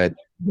matter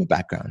the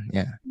background.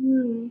 Yeah.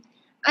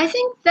 I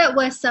think that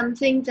was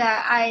something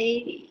that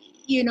I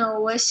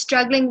was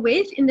struggling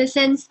with, in the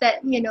sense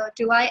that,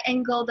 do I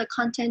angle the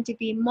content to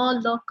be more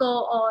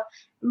local or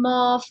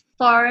more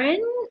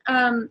foreign?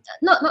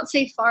 Not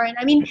say foreign.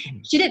 I mean,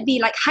 should it be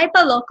like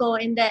hyper local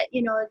in that,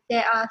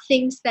 there are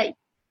things that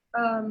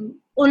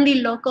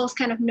only locals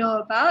kind of know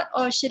about,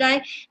 or should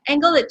I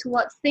angle it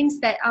towards things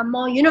that are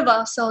more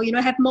universal,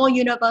 have more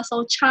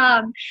universal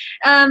charm?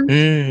 Because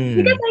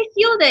I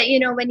feel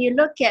that, when you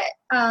look at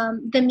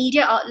the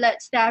media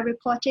outlets that are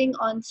reporting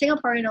on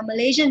Singaporean or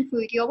Malaysian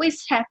food, you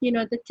always have,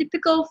 the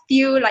typical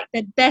few, like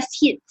the best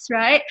hits,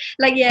 right?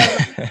 Like you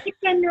have like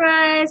chicken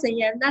rice and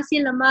you have nasi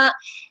lemak.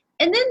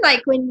 And then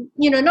like when,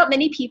 not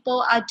many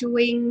people are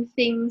doing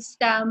things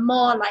that are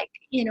more like,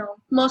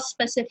 more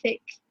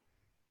specific.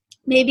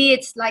 Maybe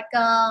it's like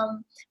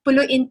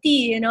pulut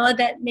inti,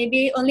 that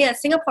maybe only a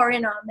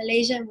Singaporean or a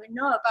Malaysian would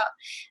know about.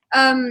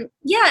 And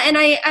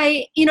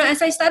I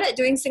as I started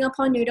doing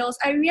Singapore noodles,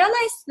 I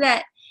realized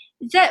that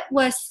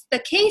was the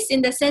case,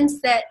 in the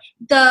sense that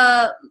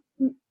the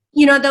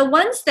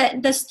ones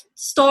that the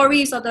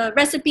stories or the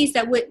recipes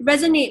that would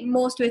resonate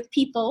most with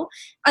people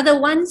are the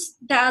ones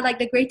that are like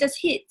the greatest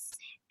hits.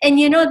 And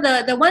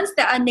the ones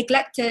that are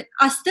neglected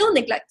are still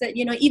neglected,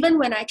 even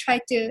when I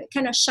try to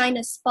kind of shine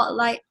a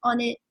spotlight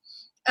on it.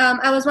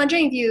 I was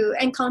wondering if you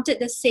encountered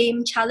the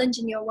same challenge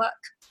in your work.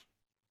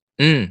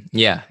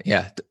 Yeah,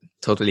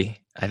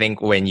 totally. I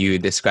think when you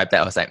described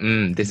that, I was like,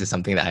 this is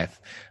something that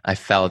I've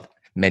felt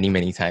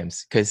many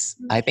times. Because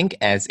I think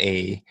as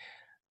a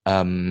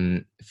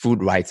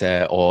food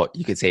writer, or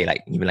you could say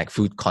like even like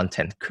food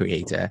content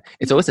creator,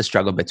 it's always a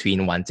struggle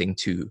between wanting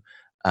to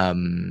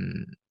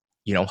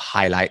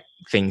highlight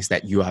things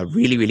that you are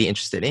really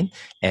interested in,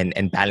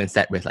 and balance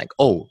that with like,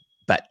 oh,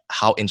 but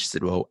how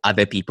interested will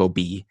other people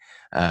be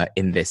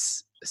in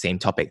this same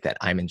topic that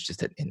I'm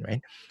interested in,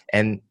 right?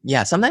 And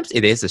yeah, sometimes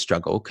it is a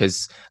struggle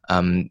because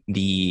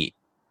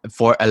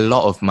for a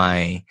lot of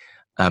my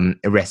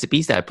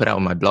recipes that I put out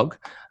on my blog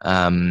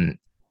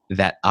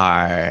that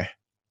are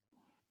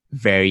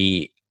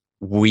very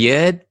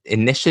weird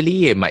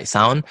initially, it might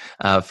sound.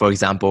 For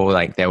example,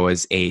 like there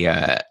was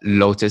a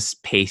lotus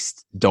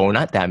paste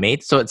donut that I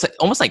made. So it's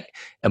almost like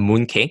a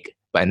moon cake,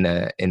 but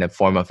in the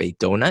form of a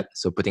donut.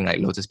 So putting like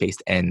lotus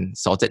paste and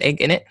salted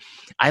egg in it.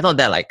 I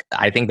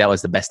think that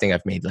was the best thing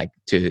I've made like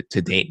to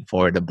date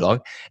for the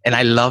blog. And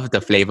I love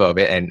the flavor of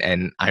it,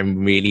 and I'm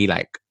really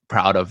like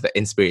proud of the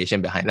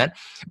inspiration behind that.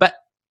 But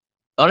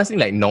honestly,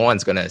 like no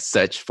one's gonna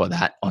search for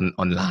that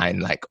online.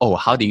 Like, oh,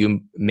 how do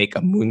you make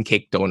a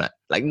mooncake donut?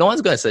 Like, no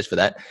one's gonna search for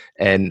that,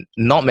 and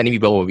not many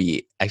people will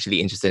be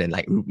actually interested in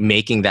like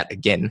making that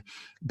again.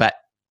 But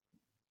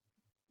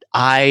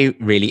I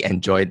really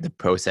enjoyed the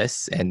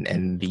process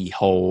and the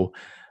whole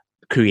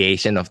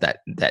creation of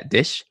that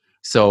dish.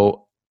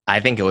 So I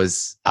think it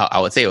was, I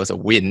would say it was a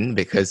win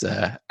because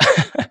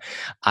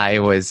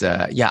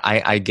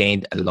I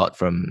gained a lot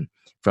from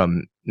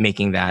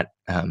making that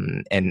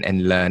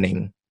and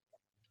learning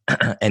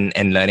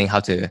and learning how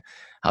to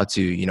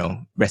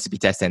recipe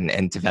test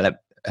and develop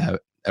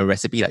a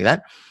recipe like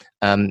that.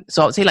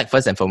 So I would say like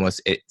first and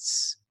foremost,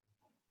 it's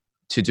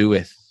to do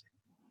with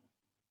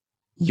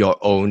your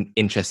own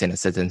interest in a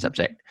certain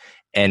subject,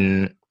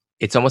 and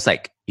it's almost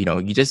like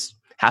you just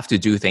have to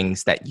do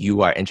things that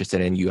you are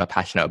interested in, you are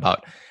passionate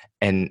about,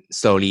 and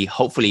slowly,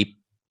 hopefully,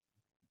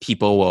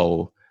 people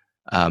will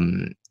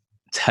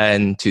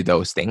turn to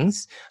those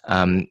things.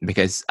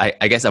 Because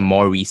I guess a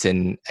more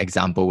recent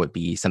example would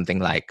be something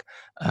like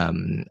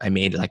I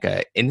made like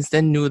a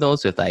instant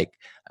noodles with like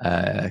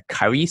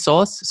curry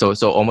sauce. So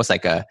almost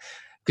like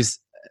because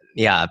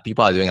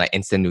people are doing like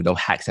instant noodle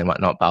hacks and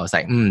whatnot, but I was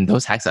like,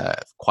 those hacks are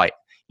quite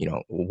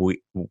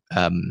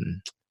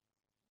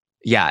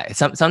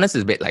sometimes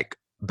it's a bit like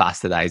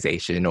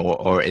bastardization,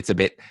 or it's a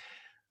bit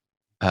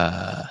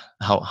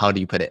how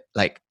do you put it,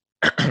 like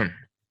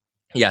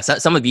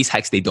some of these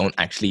hacks, they don't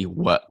actually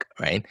work,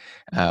 right?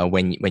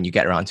 When you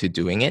get around to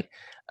doing it.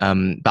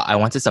 But I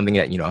wanted something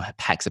that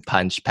packs a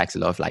punch, packs a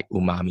lot of like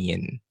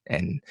umami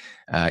and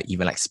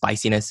even like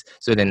spiciness.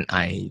 So then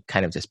I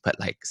kind of just put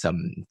like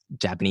some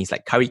Japanese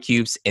like curry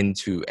cubes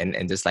into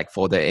and just like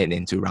folded it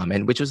into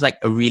ramen, which was like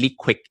a really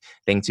quick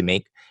thing to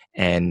make,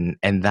 and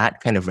that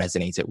kind of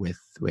resonated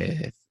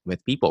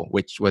with people,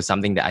 which was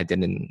something that I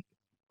didn't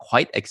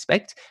quite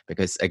expect,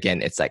 because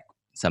again, it's like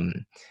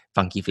some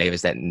funky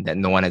flavors that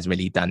no one has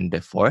really done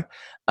before.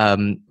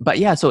 But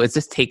yeah, so it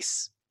just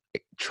takes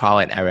trial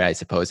and error, I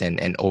suppose,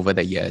 and over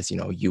the years,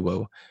 you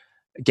will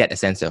get a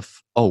sense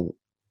of, oh,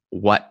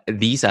 what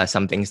these are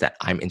some things that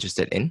I'm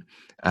interested in.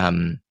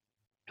 But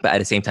at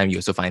the same time, you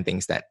also find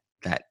things that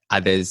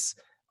others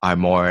are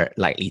more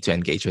likely to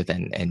engage with,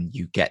 and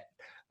you get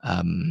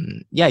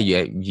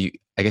you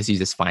I guess you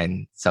just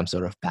find some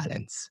sort of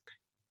balance.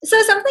 So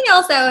something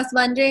else I was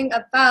wondering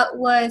about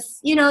was,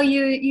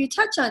 you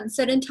touch on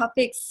certain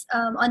topics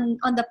on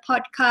the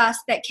podcast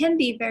that can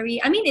be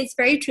it's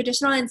very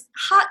traditional, and it's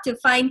hard to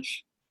find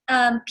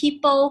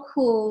people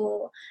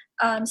who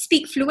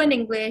speak fluent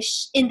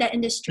English in that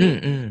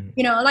industry.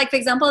 Like for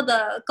example,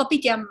 the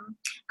Kopitiam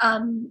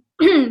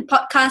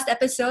podcast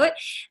episode.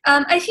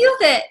 I feel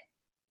that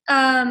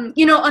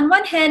on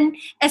one hand,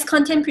 as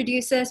content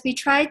producers, we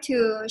try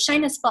to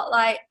shine a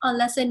spotlight on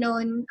lesser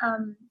known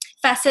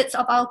facets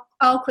of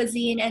our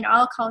cuisine and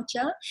our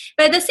culture.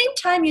 But at the same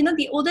time,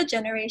 the older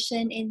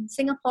generation in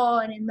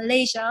Singapore and in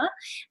Malaysia,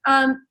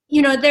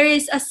 there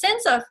is a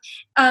sense of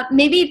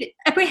maybe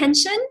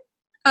apprehension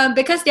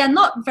because they are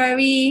not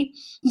very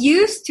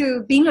used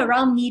to being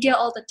around media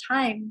all the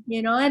time,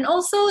 and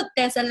also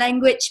there's a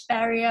language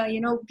barrier,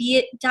 be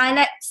it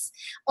dialects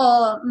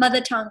or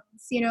mother tongues,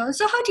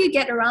 so how do you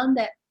get around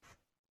that?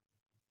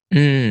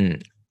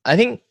 I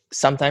think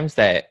sometimes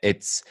that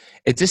it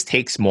just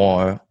takes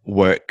more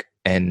work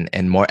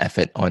and more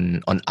effort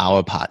on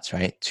our parts,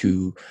 right,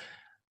 to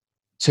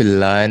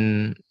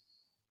learn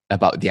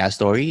about their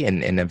story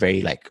in a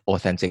very like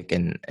authentic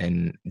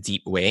and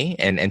deep way,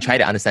 and try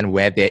to understand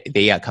where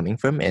they are coming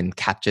from and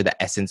capture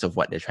the essence of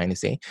what they're trying to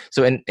say.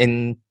 So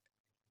in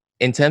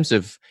terms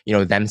of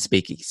them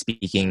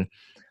speaking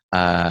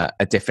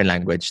a different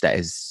language that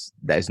is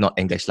not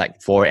English,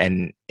 like for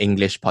an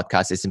English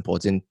podcast, it's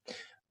important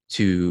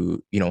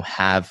to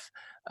have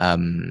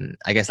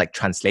I guess like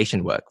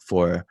translation work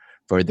for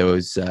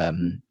those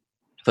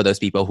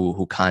people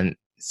who can't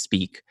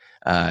speak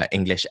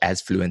English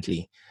as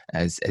fluently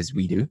as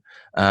we do.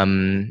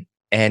 And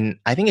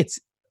I think it's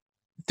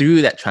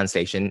through that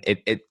translation,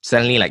 it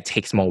certainly like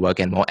takes more work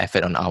and more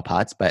effort on our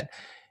parts, but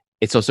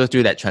it's also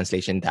through that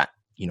translation that,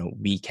 you know,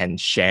 we can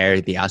share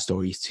their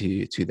stories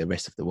to the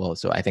rest of the world.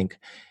 So I think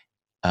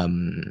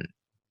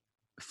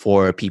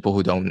for people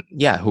who don't,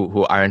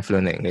 who aren't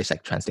fluent in English,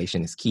 like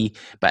translation is key.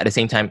 But at the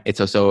same time,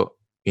 it's also,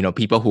 you know,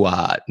 people who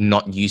are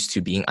not used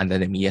to being under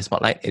the media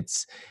spotlight.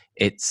 It's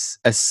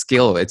a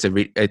skill. It's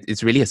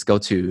really a skill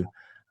to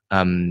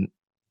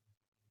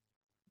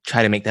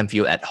try to make them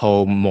feel at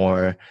home,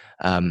 more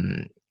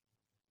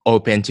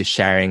open to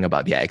sharing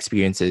about their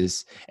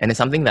experiences. And it's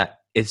something that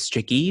is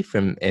tricky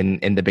from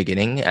in the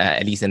beginning,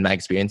 at least in my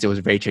experience. It was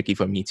very tricky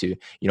for me to,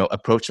 you know,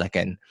 approach like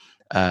an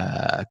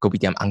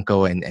kopitiam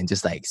uncle and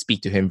just like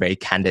speak to him very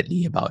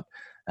candidly about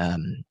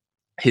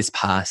his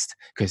past,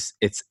 because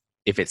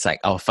if it's like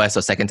our first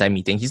or second time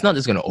meeting, he's not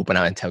just going to open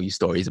up and tell you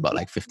stories about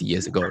like 50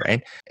 years ago,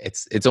 right?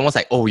 It's almost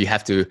like, oh, you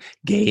have to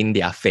gain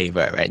their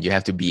favor, right? You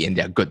have to be in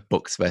their good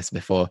books first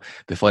before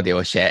they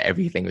will share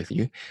everything with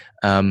you.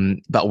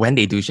 But when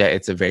they do share,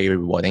 it's a very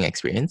rewarding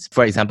experience.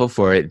 For example,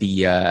 for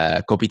the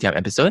kopitiam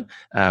episode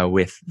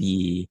with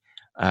the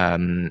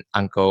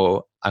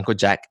Uncle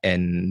Jack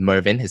and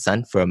Mervin, his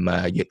son, from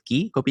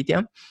Yutki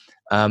Kopitiam.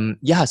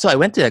 So I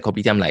went to that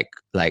kopitiam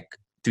like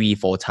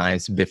 3-4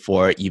 times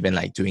before even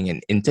like doing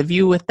an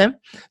interview with them.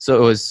 So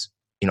it was,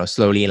 you know,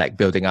 slowly like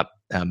building up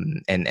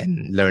and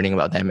learning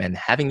about them and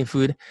having the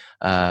food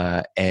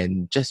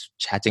and just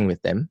chatting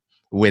with them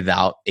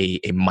without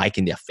a mic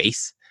in their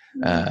face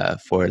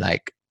for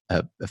like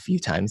a few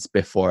times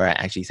before I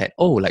actually said,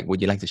 oh, like, would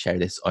you like to share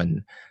this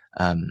on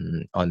a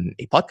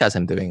podcast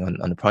I'm doing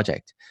on the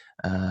project?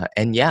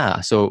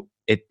 So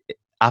it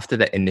after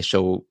the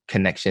initial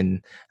connection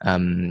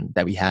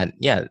that we had,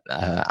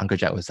 Uncle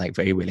Jack was like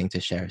very willing to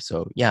share.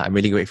 So yeah, I'm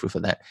really grateful for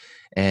that.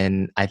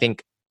 And I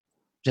think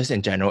just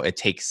in general,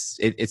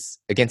 it's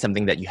again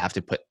something that you have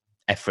to put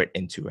effort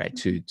into, right?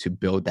 To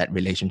build that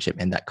relationship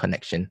and that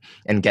connection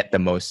and get the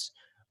most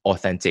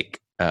authentic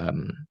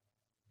kind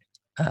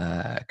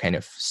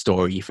of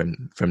story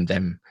from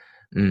them.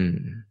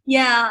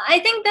 Yeah, I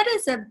think that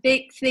is a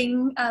big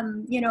thing,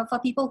 for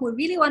people who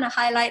really want to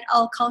highlight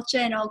our culture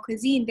and our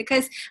cuisine,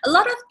 because a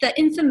lot of the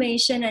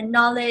information and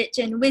knowledge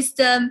and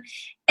wisdom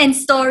and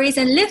stories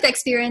and lived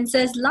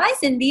experiences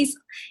lies in these,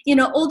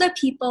 older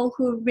people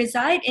who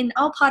reside in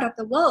our part of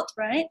the world,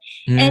 right?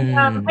 And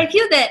I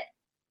feel that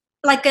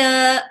like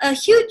a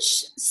huge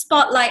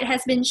spotlight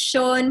has been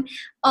shown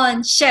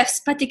on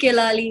chefs,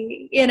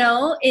 particularly,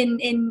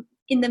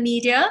 in the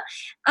media.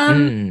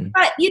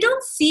 But you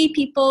don't see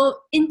people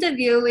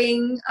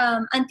interviewing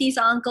aunties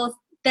or uncles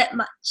that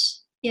much,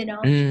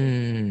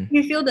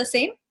 You feel the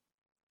same?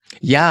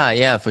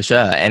 Yeah, for sure.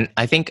 And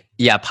I think,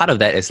 part of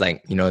that is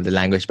like, the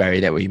language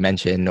barrier that we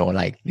mentioned, or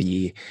like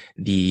the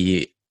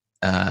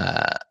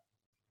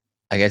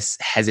I guess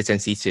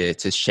hesitancy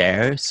to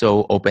share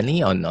so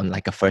openly on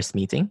like a first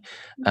meeting.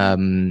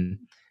 And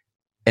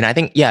I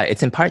think,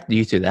 it's in part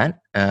due to that.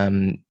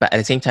 But at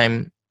the same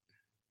time,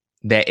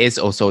 there is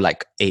also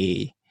like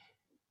the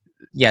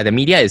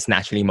media is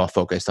naturally more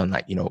focused on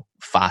like,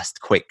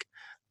 fast, quick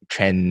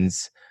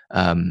trends,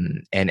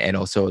 and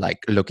also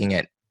like looking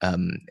at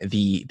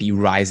the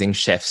rising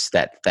chefs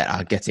that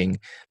are getting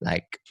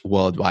like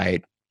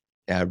worldwide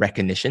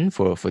recognition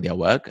for their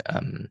work.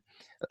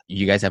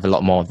 You guys have a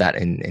lot more of that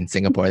in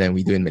Singapore than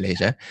we do in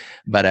Malaysia,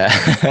 but I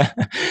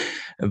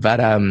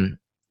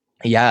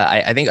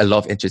think a lot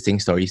of interesting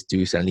stories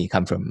do certainly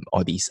come from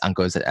all these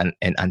uncles and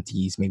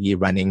aunties, maybe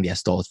running their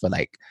stalls for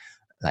like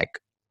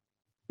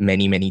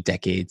many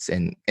decades,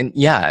 and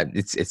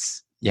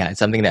it's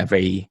something that I'm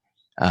very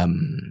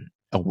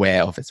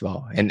aware of as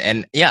well.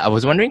 And I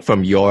was wondering,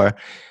 from your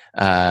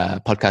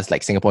podcast,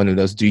 like Singapore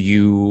Noodles,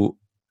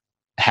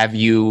 have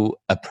you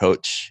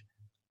approached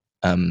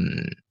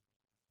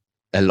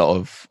a lot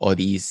of all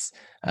these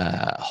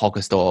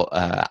hawker store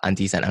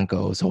aunties and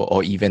uncles,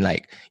 or even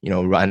like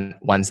run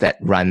ones that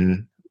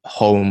run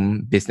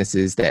home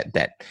businesses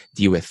that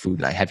deal with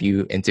food? Like, have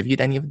you interviewed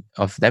any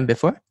of them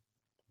before?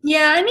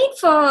 Yeah, I mean,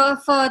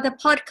 for the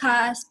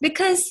podcast,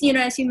 because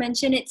as you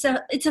mentioned, it's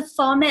a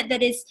format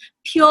that is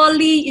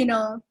purely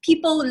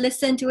people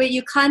listen to it.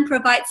 You can't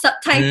provide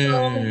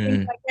subtitles and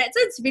things like that,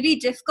 so it's really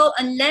difficult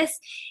unless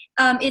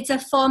it's a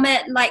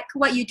format like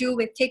what you do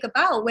with Take a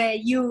Bow, where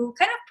you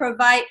kind of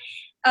provide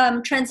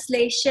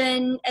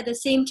translation at the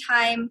same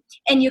time,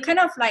 and you kind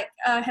of like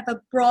have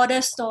a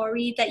broader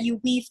story that you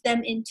weave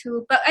them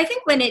into. But I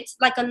think when it's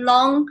like a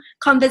long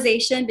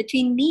conversation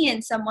between me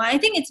and someone, I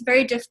think it's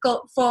very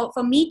difficult for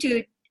me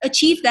to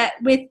achieve that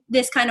with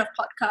this kind of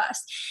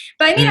podcast.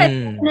 But I mean, I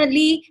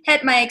definitely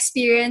had my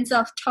experience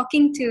of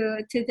talking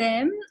to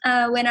them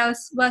when I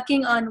was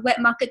working on Wet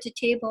Market to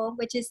Table,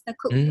 which is the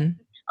cookbook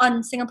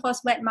on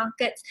Singapore's wet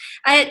markets.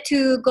 I had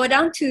to go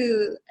down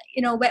to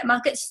wet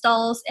market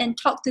stalls and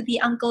talk to the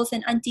uncles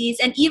and aunties,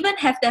 and even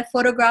have their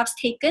photographs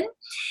taken.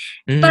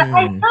 But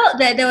I Mm. felt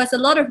that there was a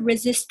lot of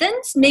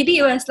resistance. Maybe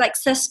it was like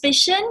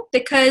suspicion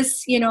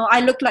because,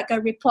 I looked like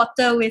a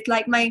reporter with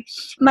like my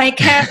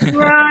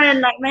camera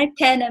and like my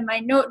pen and my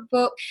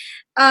notebook.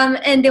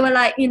 And they were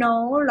like,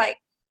 like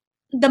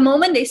the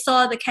moment they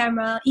saw the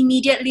camera,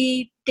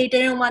 immediately they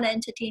didn't want to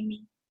entertain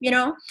me,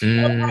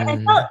 And I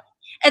felt Mm.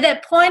 at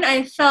that point,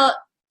 I felt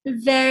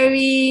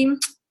very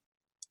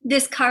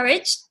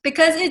discouraged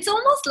because it's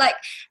almost like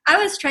I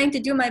was trying to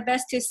do my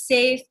best to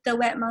save the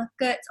wet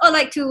markets or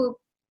like to,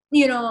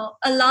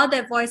 allow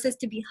their voices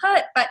to be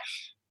heard. But,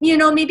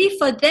 maybe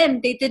for them,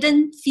 they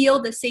didn't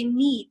feel the same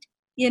need,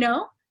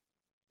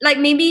 like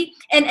maybe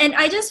and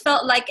I just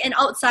felt like an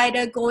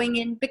outsider going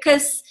in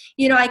because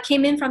I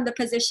came in from the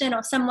position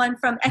of someone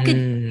from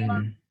academia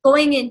Mm.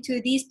 going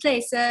into these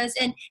places,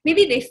 and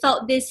maybe they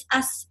felt this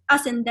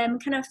us and them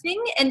kind of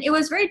thing, and it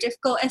was very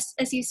difficult,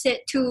 as you said,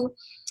 to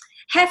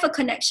have a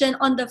connection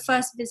on the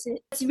first visit.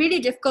 It's really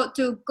difficult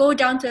to go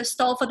down to a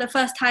stall for the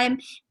first time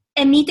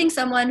and meeting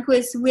someone who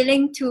is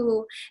willing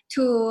to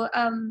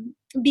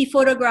be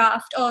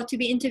photographed or to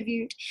be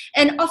interviewed.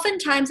 And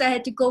oftentimes I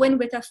had to go in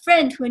with a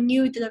friend who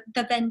knew the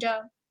vendor.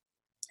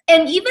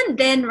 And even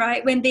then,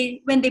 right, when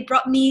they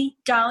brought me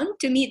down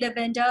to meet the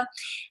vendor,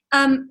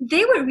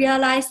 they would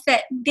realize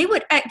that they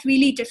would act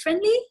really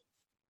differently.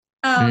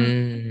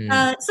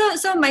 Mm.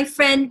 So my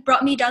friend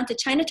brought me down to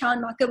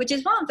Chinatown Market, which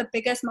is one of the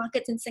biggest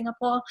markets in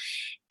Singapore.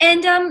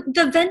 And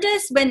the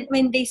vendors,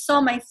 when they saw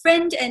my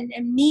friend and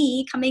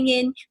me coming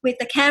in with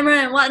the camera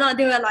and whatnot,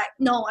 they were like,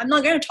 "No, I'm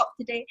not going to talk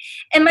today."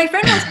 And my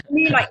friend was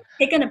really like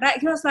taken aback.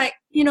 He was like,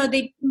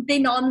 they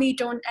normally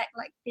don't act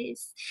like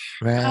this.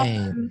 Right.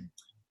 Um,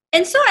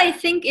 and so I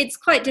think it's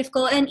quite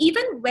difficult. And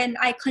even when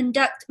I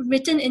conduct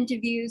written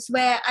interviews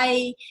where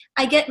I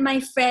get my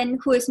friend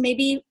who is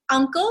maybe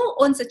uncle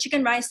owns a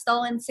chicken rice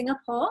stall in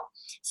Singapore,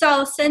 so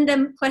I'll send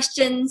them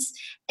questions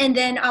and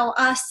then I'll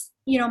ask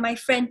my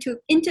friend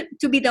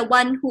to be the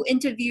one who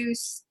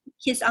interviews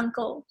his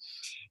uncle.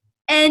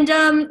 And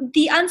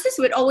the answers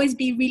would always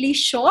be really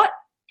short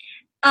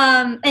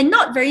and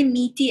not very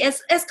meaty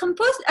as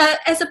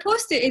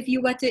opposed to if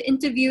you were to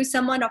interview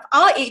someone of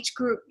our age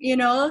group.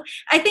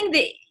 I think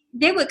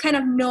they would kind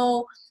of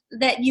know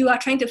that you are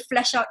trying to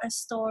flesh out a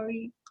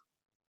story.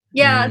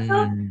 Yeah,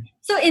 Mm.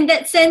 so in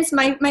that sense,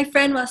 my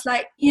friend was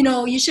like,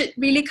 you should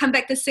really come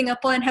back to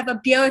Singapore and have a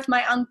beer with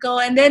my uncle,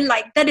 and then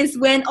like that is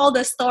when all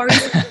the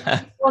stories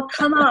will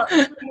come out.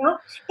 But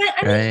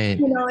I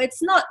think Right.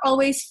 it's not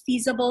always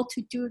feasible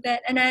to do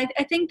that, and I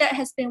think that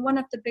has been one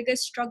of the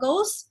biggest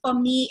struggles for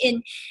me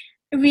in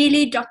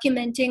really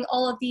documenting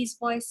all of these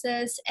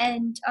voices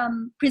and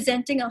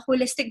presenting a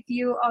holistic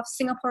view of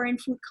Singaporean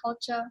food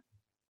culture.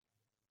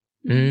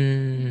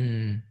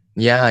 Mm.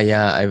 Yeah,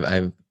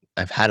 yeah.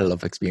 I've had a lot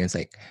of experience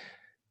like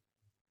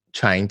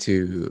trying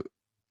to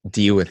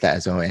deal with that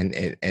as well, and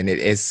it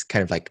is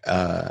kind of like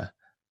a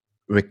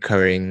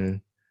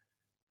recurring.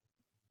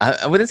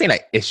 I wouldn't say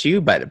like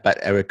issue, but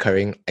a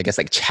recurring, I guess,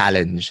 like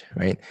challenge,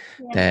 right?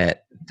 Yeah.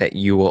 That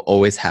you will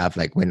always have,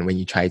 like when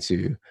you try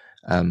to,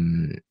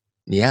 um,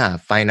 yeah,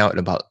 find out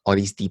about all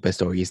these deeper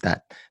stories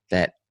that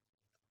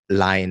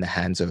lie in the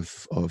hands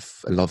of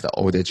a lot of the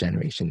older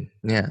generation.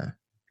 Yeah.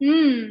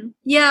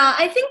 Yeah,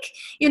 I think,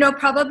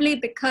 probably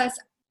because,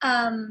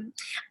 sometimes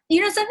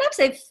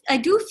I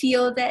do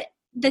feel that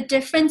the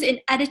difference in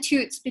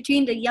attitudes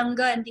between the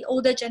younger and the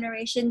older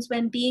generations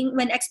when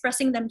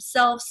expressing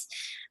themselves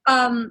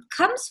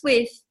comes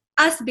with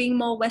us being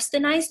more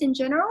westernized in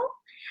general.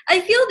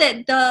 I feel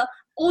that the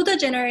older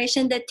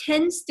generation that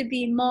tends to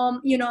be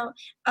more,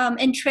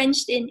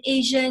 entrenched in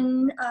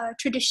Asian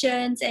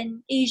traditions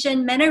and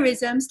Asian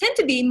mannerisms tend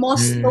to be more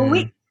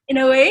stoic Mm. in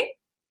a way.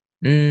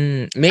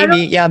 I Maybe,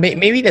 don't. yeah,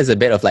 maybe there's a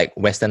bit of like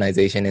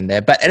westernization in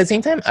there, but at the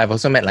same time, I've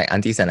also met like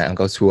aunties and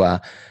uncles who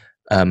are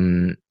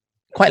um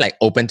quite like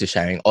open to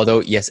sharing.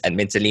 Although, yes,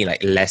 admittedly,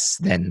 like less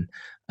than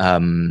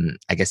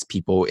I guess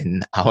people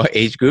in our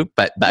age group,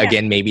 but Yeah.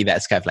 again, maybe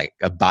that's kind of like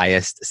a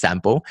biased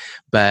sample.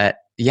 But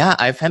yeah,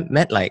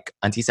 met like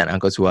aunties and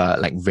uncles who are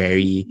like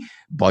very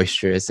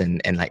boisterous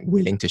and like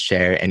willing to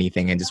share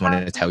anything and just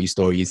wanted to tell you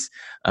stories.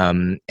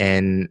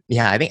 And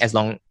yeah, I think as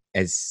long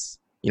as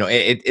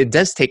it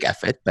does take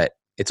effort, but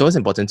it's always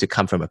important to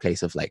come from a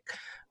place of like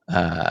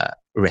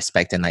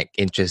respect and like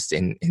interest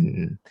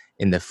in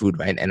the food,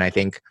 right? And I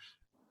think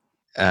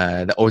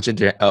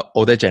the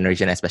older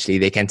generation especially,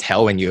 they can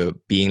tell when you're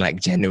being like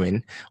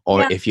genuine,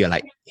 or Yeah. if you're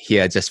like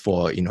here just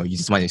for you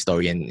just want your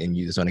story and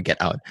you just want to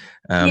get out.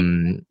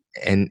 Yeah.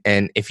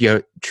 And if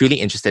you're truly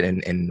interested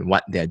in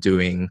what they're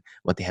doing,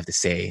 what they have to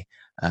say,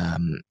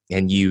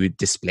 and you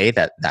display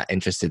that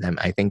interest to them,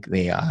 I think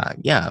they are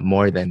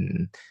more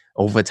than,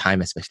 over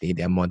time especially,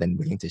 they're more than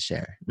willing to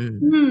share.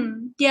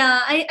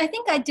 Yeah, I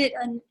think I did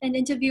an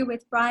interview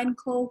with Brian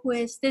Cole, who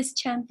is this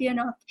champion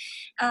of,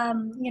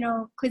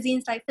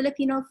 cuisines like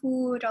Filipino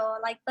food or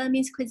like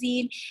Burmese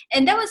cuisine.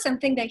 And that was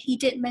something that he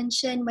did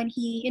mention when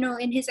he,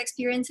 in his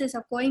experiences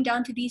of going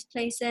down to these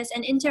places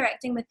and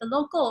interacting with the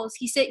locals.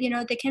 He said,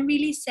 they can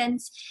really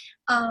sense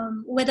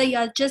whether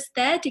you're just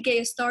there to get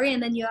your story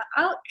and then you're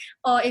out,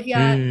 or if you're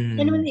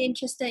genuinely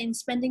interested in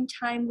spending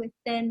time with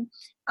them,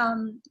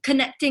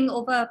 connecting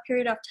over a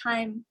period of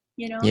time.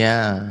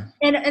 Yeah.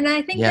 And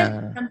I think that's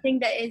Yeah. something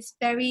that is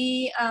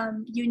very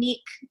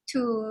unique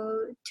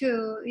to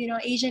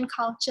Asian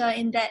culture,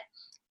 in that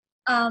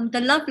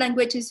the love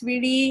language is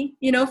really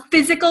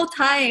physical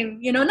time,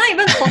 not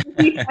even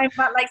quality time,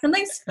 but like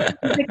sometimes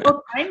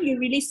physical time. You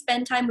really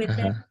spend time with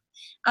them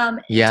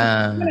to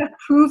Yeah. kind of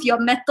prove your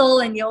mettle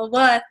and your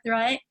worth,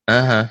 right?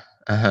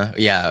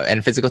 Yeah,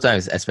 and physical time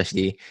is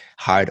especially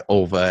hard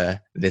over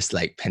this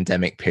like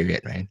pandemic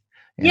period, right?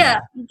 Yeah,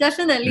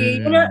 definitely.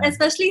 Mm.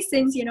 Especially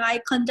since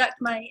I conduct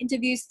my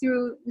interviews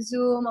through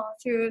Zoom or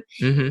through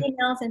Mm-hmm.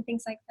 emails and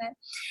things like that.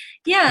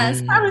 Yeah,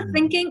 so I was Mm.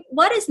 thinking,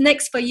 what is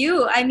next for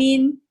you? I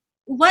mean,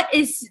 what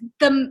is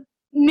the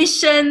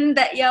mission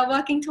that you're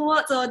working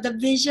towards, or the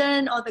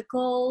vision or the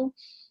goal?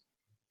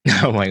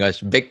 Oh my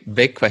gosh,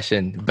 big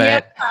question. Yeah.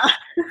 But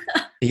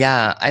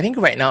yeah, I think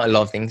right now a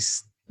lot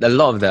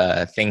of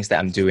the things that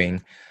I'm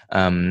doing,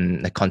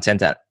 the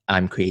content that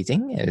I'm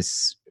creating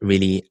is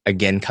really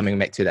again coming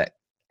back to that,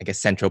 I guess,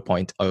 central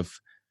point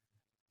of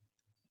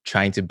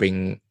trying to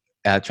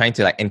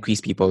like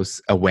increase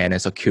people's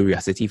awareness or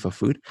curiosity for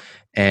food.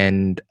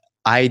 And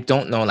I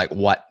don't know like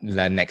what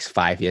the next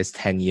 5 years,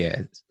 10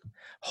 years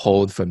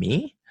hold for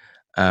me.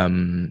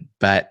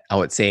 But I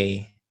would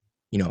say,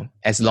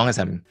 as long as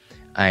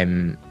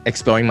I'm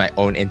exploring my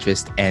own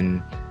interest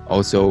and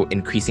also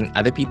increasing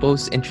other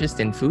people's interest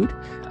in food,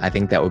 I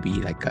think that would be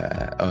like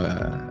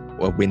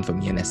a win for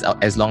me. And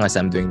as long as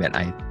I'm doing that,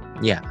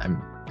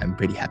 I'm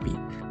pretty happy.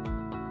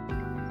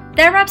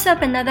 That wraps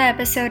up another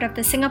episode of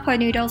the Singapore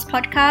Noodles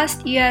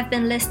podcast. You have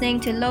been listening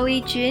to Loh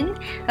Yi Jun,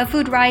 a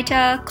food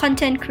writer,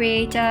 content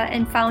creator,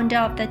 and founder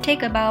of the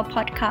Take a Bow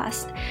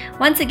podcast.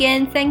 Once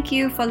again, thank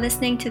you for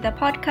listening to the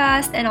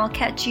podcast, and I'll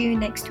catch you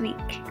next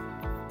week.